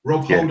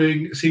 Rob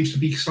Holding seems to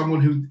be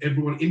someone who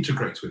everyone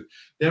integrates with.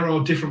 There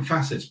are different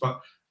facets, but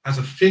as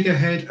a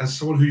figurehead, as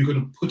someone who you're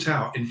going to put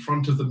out in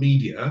front of the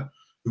media,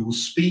 who will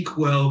speak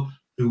well,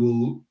 who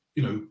will,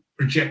 you know,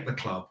 project the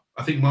club,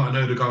 I think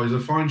Martin Odegaard is a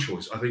fine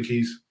choice. I think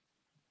he's,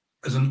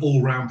 as an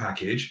all-round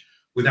package,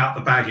 without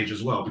the baggage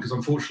as well, because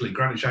unfortunately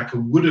Granit Xhaka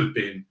would have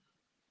been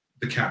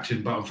the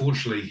captain, but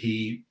unfortunately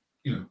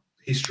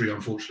history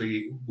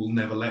unfortunately will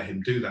never let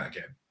him do that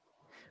again.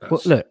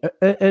 Well, look,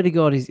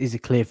 Odegaard is a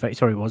clear face.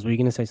 Sorry, were you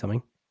going to say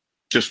something?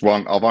 Just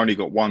one. I've only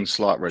got one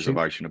slight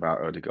reservation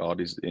about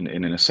Odegaard, is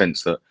in a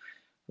sense that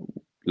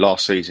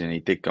last season he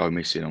did go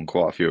missing on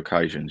quite a few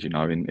occasions, you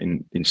know,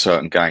 in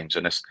certain games,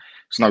 and it's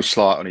no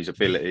slight on his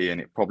ability, and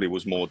it probably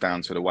was more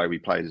down to the way we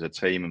played as a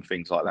team and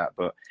things like that.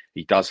 But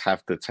he does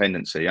have the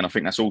tendency, and I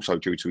think that's also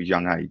due to his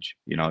young age.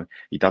 You know,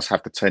 he does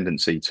have the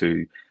tendency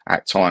to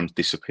at times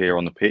disappear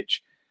on the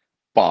pitch.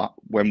 But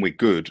when we're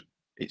good,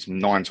 it's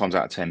 9 times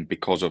out of 10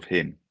 because of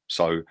him.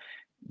 So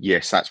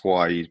yes, that's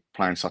why he's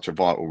playing such a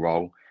vital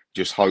role.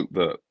 Just hope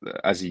that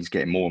as he's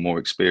getting more and more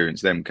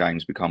experience, them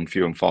games become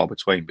few and far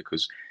between,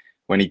 because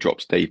when he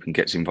drops deep and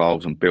gets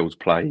involved and builds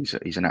play,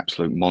 he's an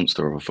absolute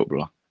monster of a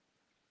footballer.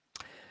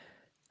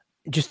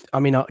 Just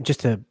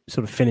to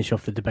sort of finish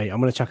off the debate, I'm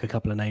going to chuck a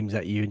couple of names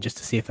at you and just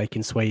to see if they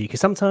can sway you. Because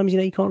sometimes, you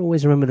know, you can't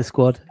always remember the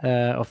squad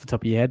off the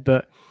top of your head.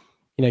 But,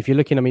 you know, if you're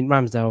looking, I mean,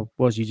 Ramsdale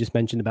was, you just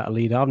mentioned about a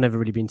leader. I've never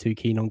really been too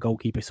keen on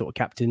goalkeeper sort of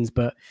captains,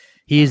 but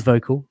he is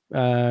vocal.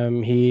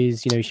 He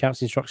is, you know, he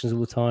shouts instructions all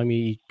the time.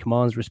 He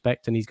commands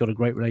respect, and he's got a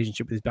great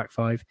relationship with his back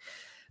five.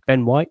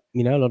 Ben White,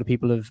 you know, a lot of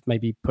people have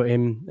maybe put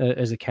him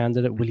as a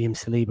candidate. William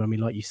Saliba, I mean,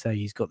 like you say,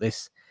 he's got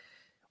this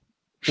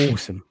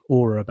awesome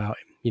aura about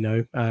him. You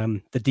know,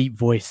 the deep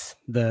voice,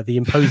 the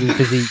imposing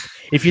physique.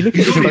 If you look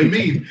at his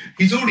photos,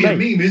 he's already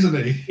a meme,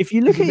 isn't he? If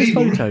you look at his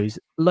photos,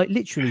 like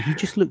literally, he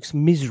just looks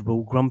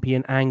miserable, grumpy,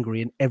 and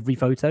angry in every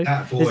photo.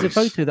 There's a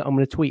photo that I'm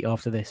going to tweet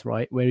after this,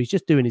 right, where he's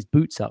just doing his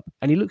boots up,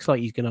 and he looks like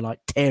he's going to like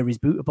tear his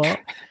boot apart.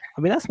 I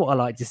mean, that's what I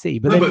like to see.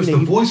 But, it's the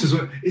voice as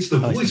well. It's the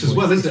voice as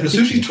well, isn't it? As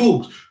soon as he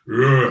talks,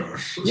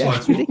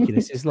 it's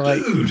ridiculous. It's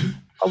like, dude.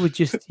 I would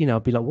just, you know,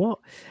 be like, what?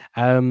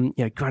 You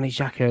know, Granit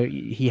Xhaka,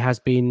 he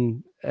has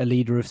been a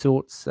leader of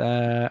sorts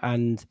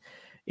and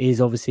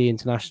is obviously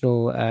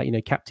international, you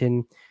know,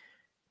 captain.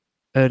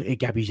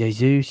 Gabby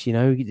Jesus,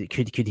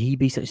 could he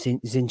be such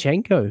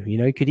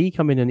Zinchenko? Could he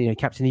come in and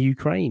captain of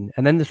Ukraine?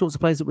 And then the sorts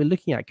of players that we're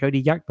looking at: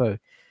 Cody Gakpo,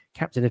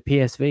 captain of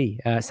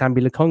PSV,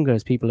 Sambi Lokonga,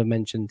 as people have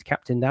mentioned,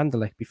 captain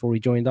Anderlecht before he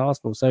joined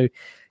Arsenal. So,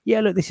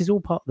 yeah, look, this is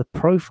all part of the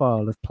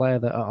profile of player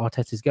that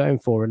Arteta's going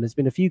for. And there's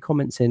been a few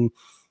comments in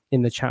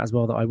the chat as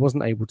well that I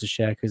wasn't able to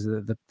share because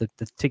the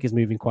tick is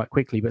moving quite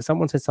quickly. But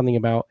someone said something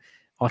about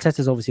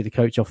Arteta's obviously the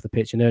coach off the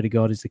pitch, and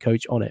Ødegaard is the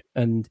coach on it,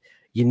 and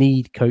you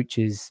need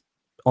coaches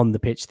on the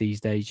pitch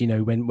these days.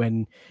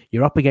 When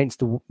you're up against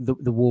the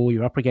wall,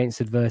 you're up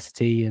against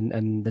adversity,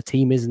 and the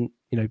team isn't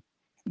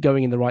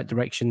going in the right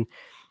direction.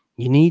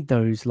 You need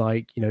those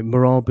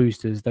morale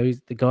boosters, the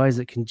guys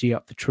that can G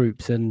up the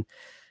troops. And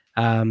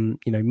Martin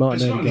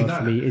Ødegaard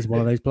for me is one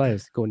of those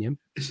players. Go on, Jim.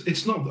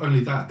 It's not only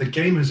that. The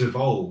game has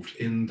evolved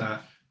in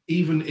that.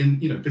 Even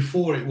in,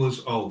 before it was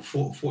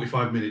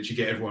 45 minutes, you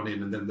get everyone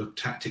in, and then the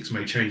tactics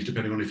may change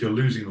depending on if you're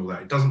losing and all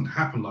that. It doesn't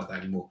happen like that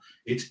anymore.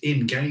 It's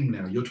in game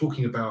now. You're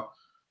talking about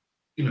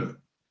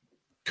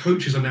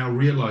coaches are now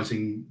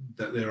realizing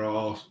that there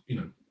are,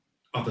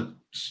 other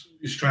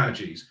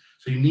strategies.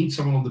 So you need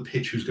someone on the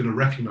pitch who's going to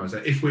recognize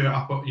that if we're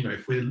up,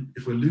 if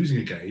we're losing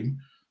a game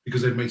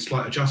because they've made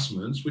slight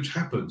adjustments, which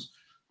happens,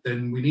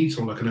 then we need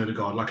someone like an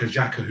Ødegaard, like a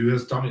Xhaka, who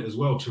has done it as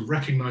well, to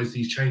recognize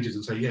these changes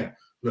and say, yeah,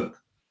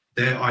 look,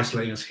 they're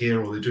isolating us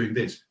here or they're doing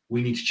this.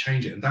 We need to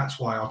change it. And that's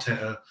why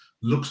Arteta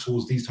looks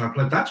towards these type of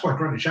players. That's why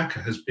Granit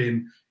Xhaka has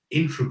been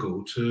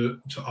integral to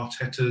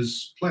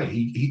Arteta's play.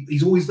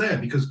 He's always there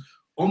because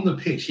on the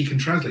pitch he can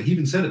translate. He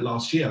even said it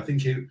last year. I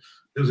think there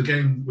was a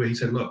game where he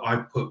said, "Look,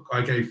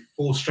 I gave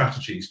 4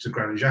 strategies to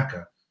Granit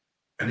Xhaka,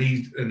 and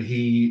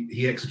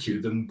he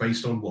executed them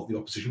based on what the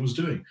opposition was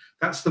doing."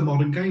 That's the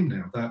modern game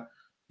now. That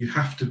you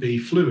have to be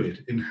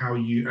fluid in how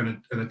you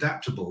and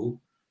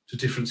adaptable to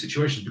different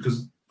situations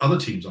because other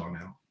teams are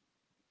now.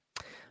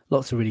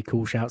 Lots of really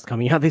cool shouts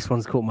coming out. This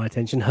one's caught my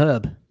attention.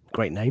 Herb,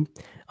 great name.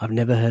 I've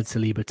never heard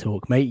Saliba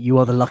talk, mate. You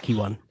are the lucky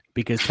one.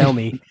 Because tell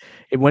me,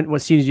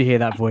 as soon as you hear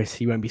that voice,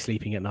 you won't be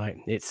sleeping at night.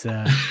 It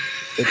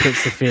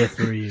puts the fear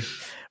through you.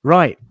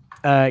 Right,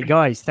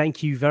 guys,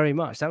 thank you very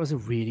much. That was a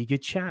really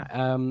good chat.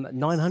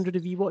 900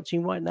 of you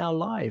watching right now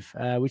live,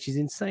 which is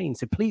insane.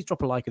 So please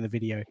drop a like in the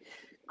video.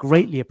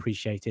 Greatly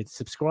appreciated.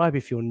 Subscribe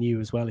if you're new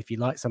as well, if you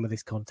like some of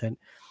this content.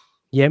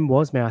 Yem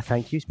may I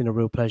thank you? It's been a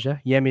real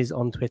pleasure. Yem is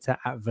on Twitter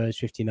at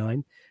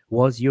Verge59.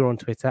 You're on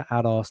Twitter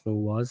at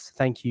Arsenal.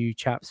 Thank you,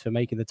 chaps, for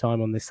making the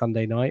time on this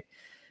Sunday night.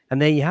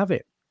 And there you have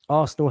it.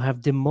 Arsenal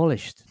have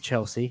demolished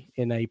Chelsea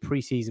in a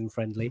pre-season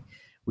friendly.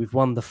 We've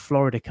won the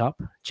Florida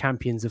Cup,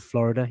 champions of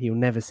Florida. You'll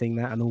never sing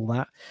that and all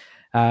that.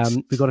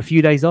 We've got a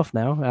few days off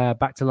now.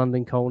 Back to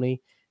London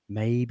Colney.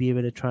 Maybe a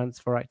bit of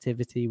transfer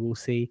activity. We'll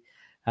see.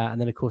 And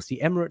then, of course,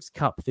 the Emirates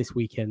Cup this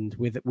weekend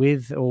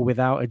with or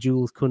without a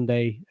Jules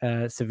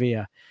Koundé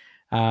Sevilla.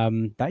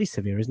 That is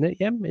Sevilla, isn't it?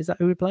 Yeah, is that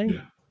who we're playing?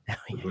 Yeah.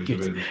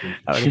 Good.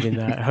 That would have been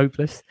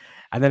hopeless.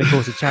 And then, of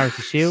course, the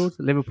Charity Shield.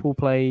 Liverpool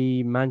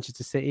play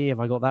Manchester City. Have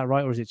I got that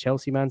right? Or is it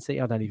Chelsea, Man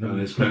City? I don't even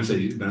know. It's Man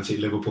City,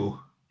 Liverpool.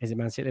 Is it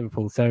Man City,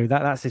 Liverpool? So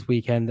that's this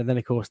weekend. And then,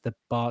 of course, the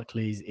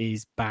Barclays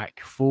is back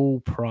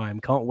full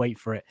prime. Can't wait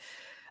for it.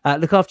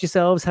 Look after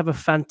yourselves. Have a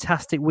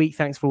fantastic week.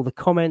 Thanks for all the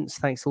comments.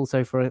 Thanks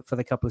also for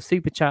the couple of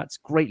super chats.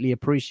 Greatly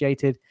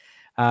appreciated.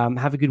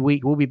 Have a good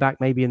week. We'll be back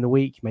maybe in the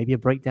week, maybe a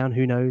breakdown.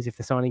 Who knows if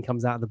the signing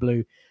comes out of the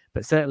blue.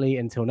 But certainly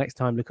until next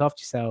time, look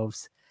after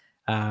yourselves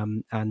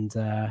and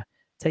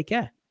take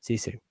care. See you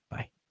soon.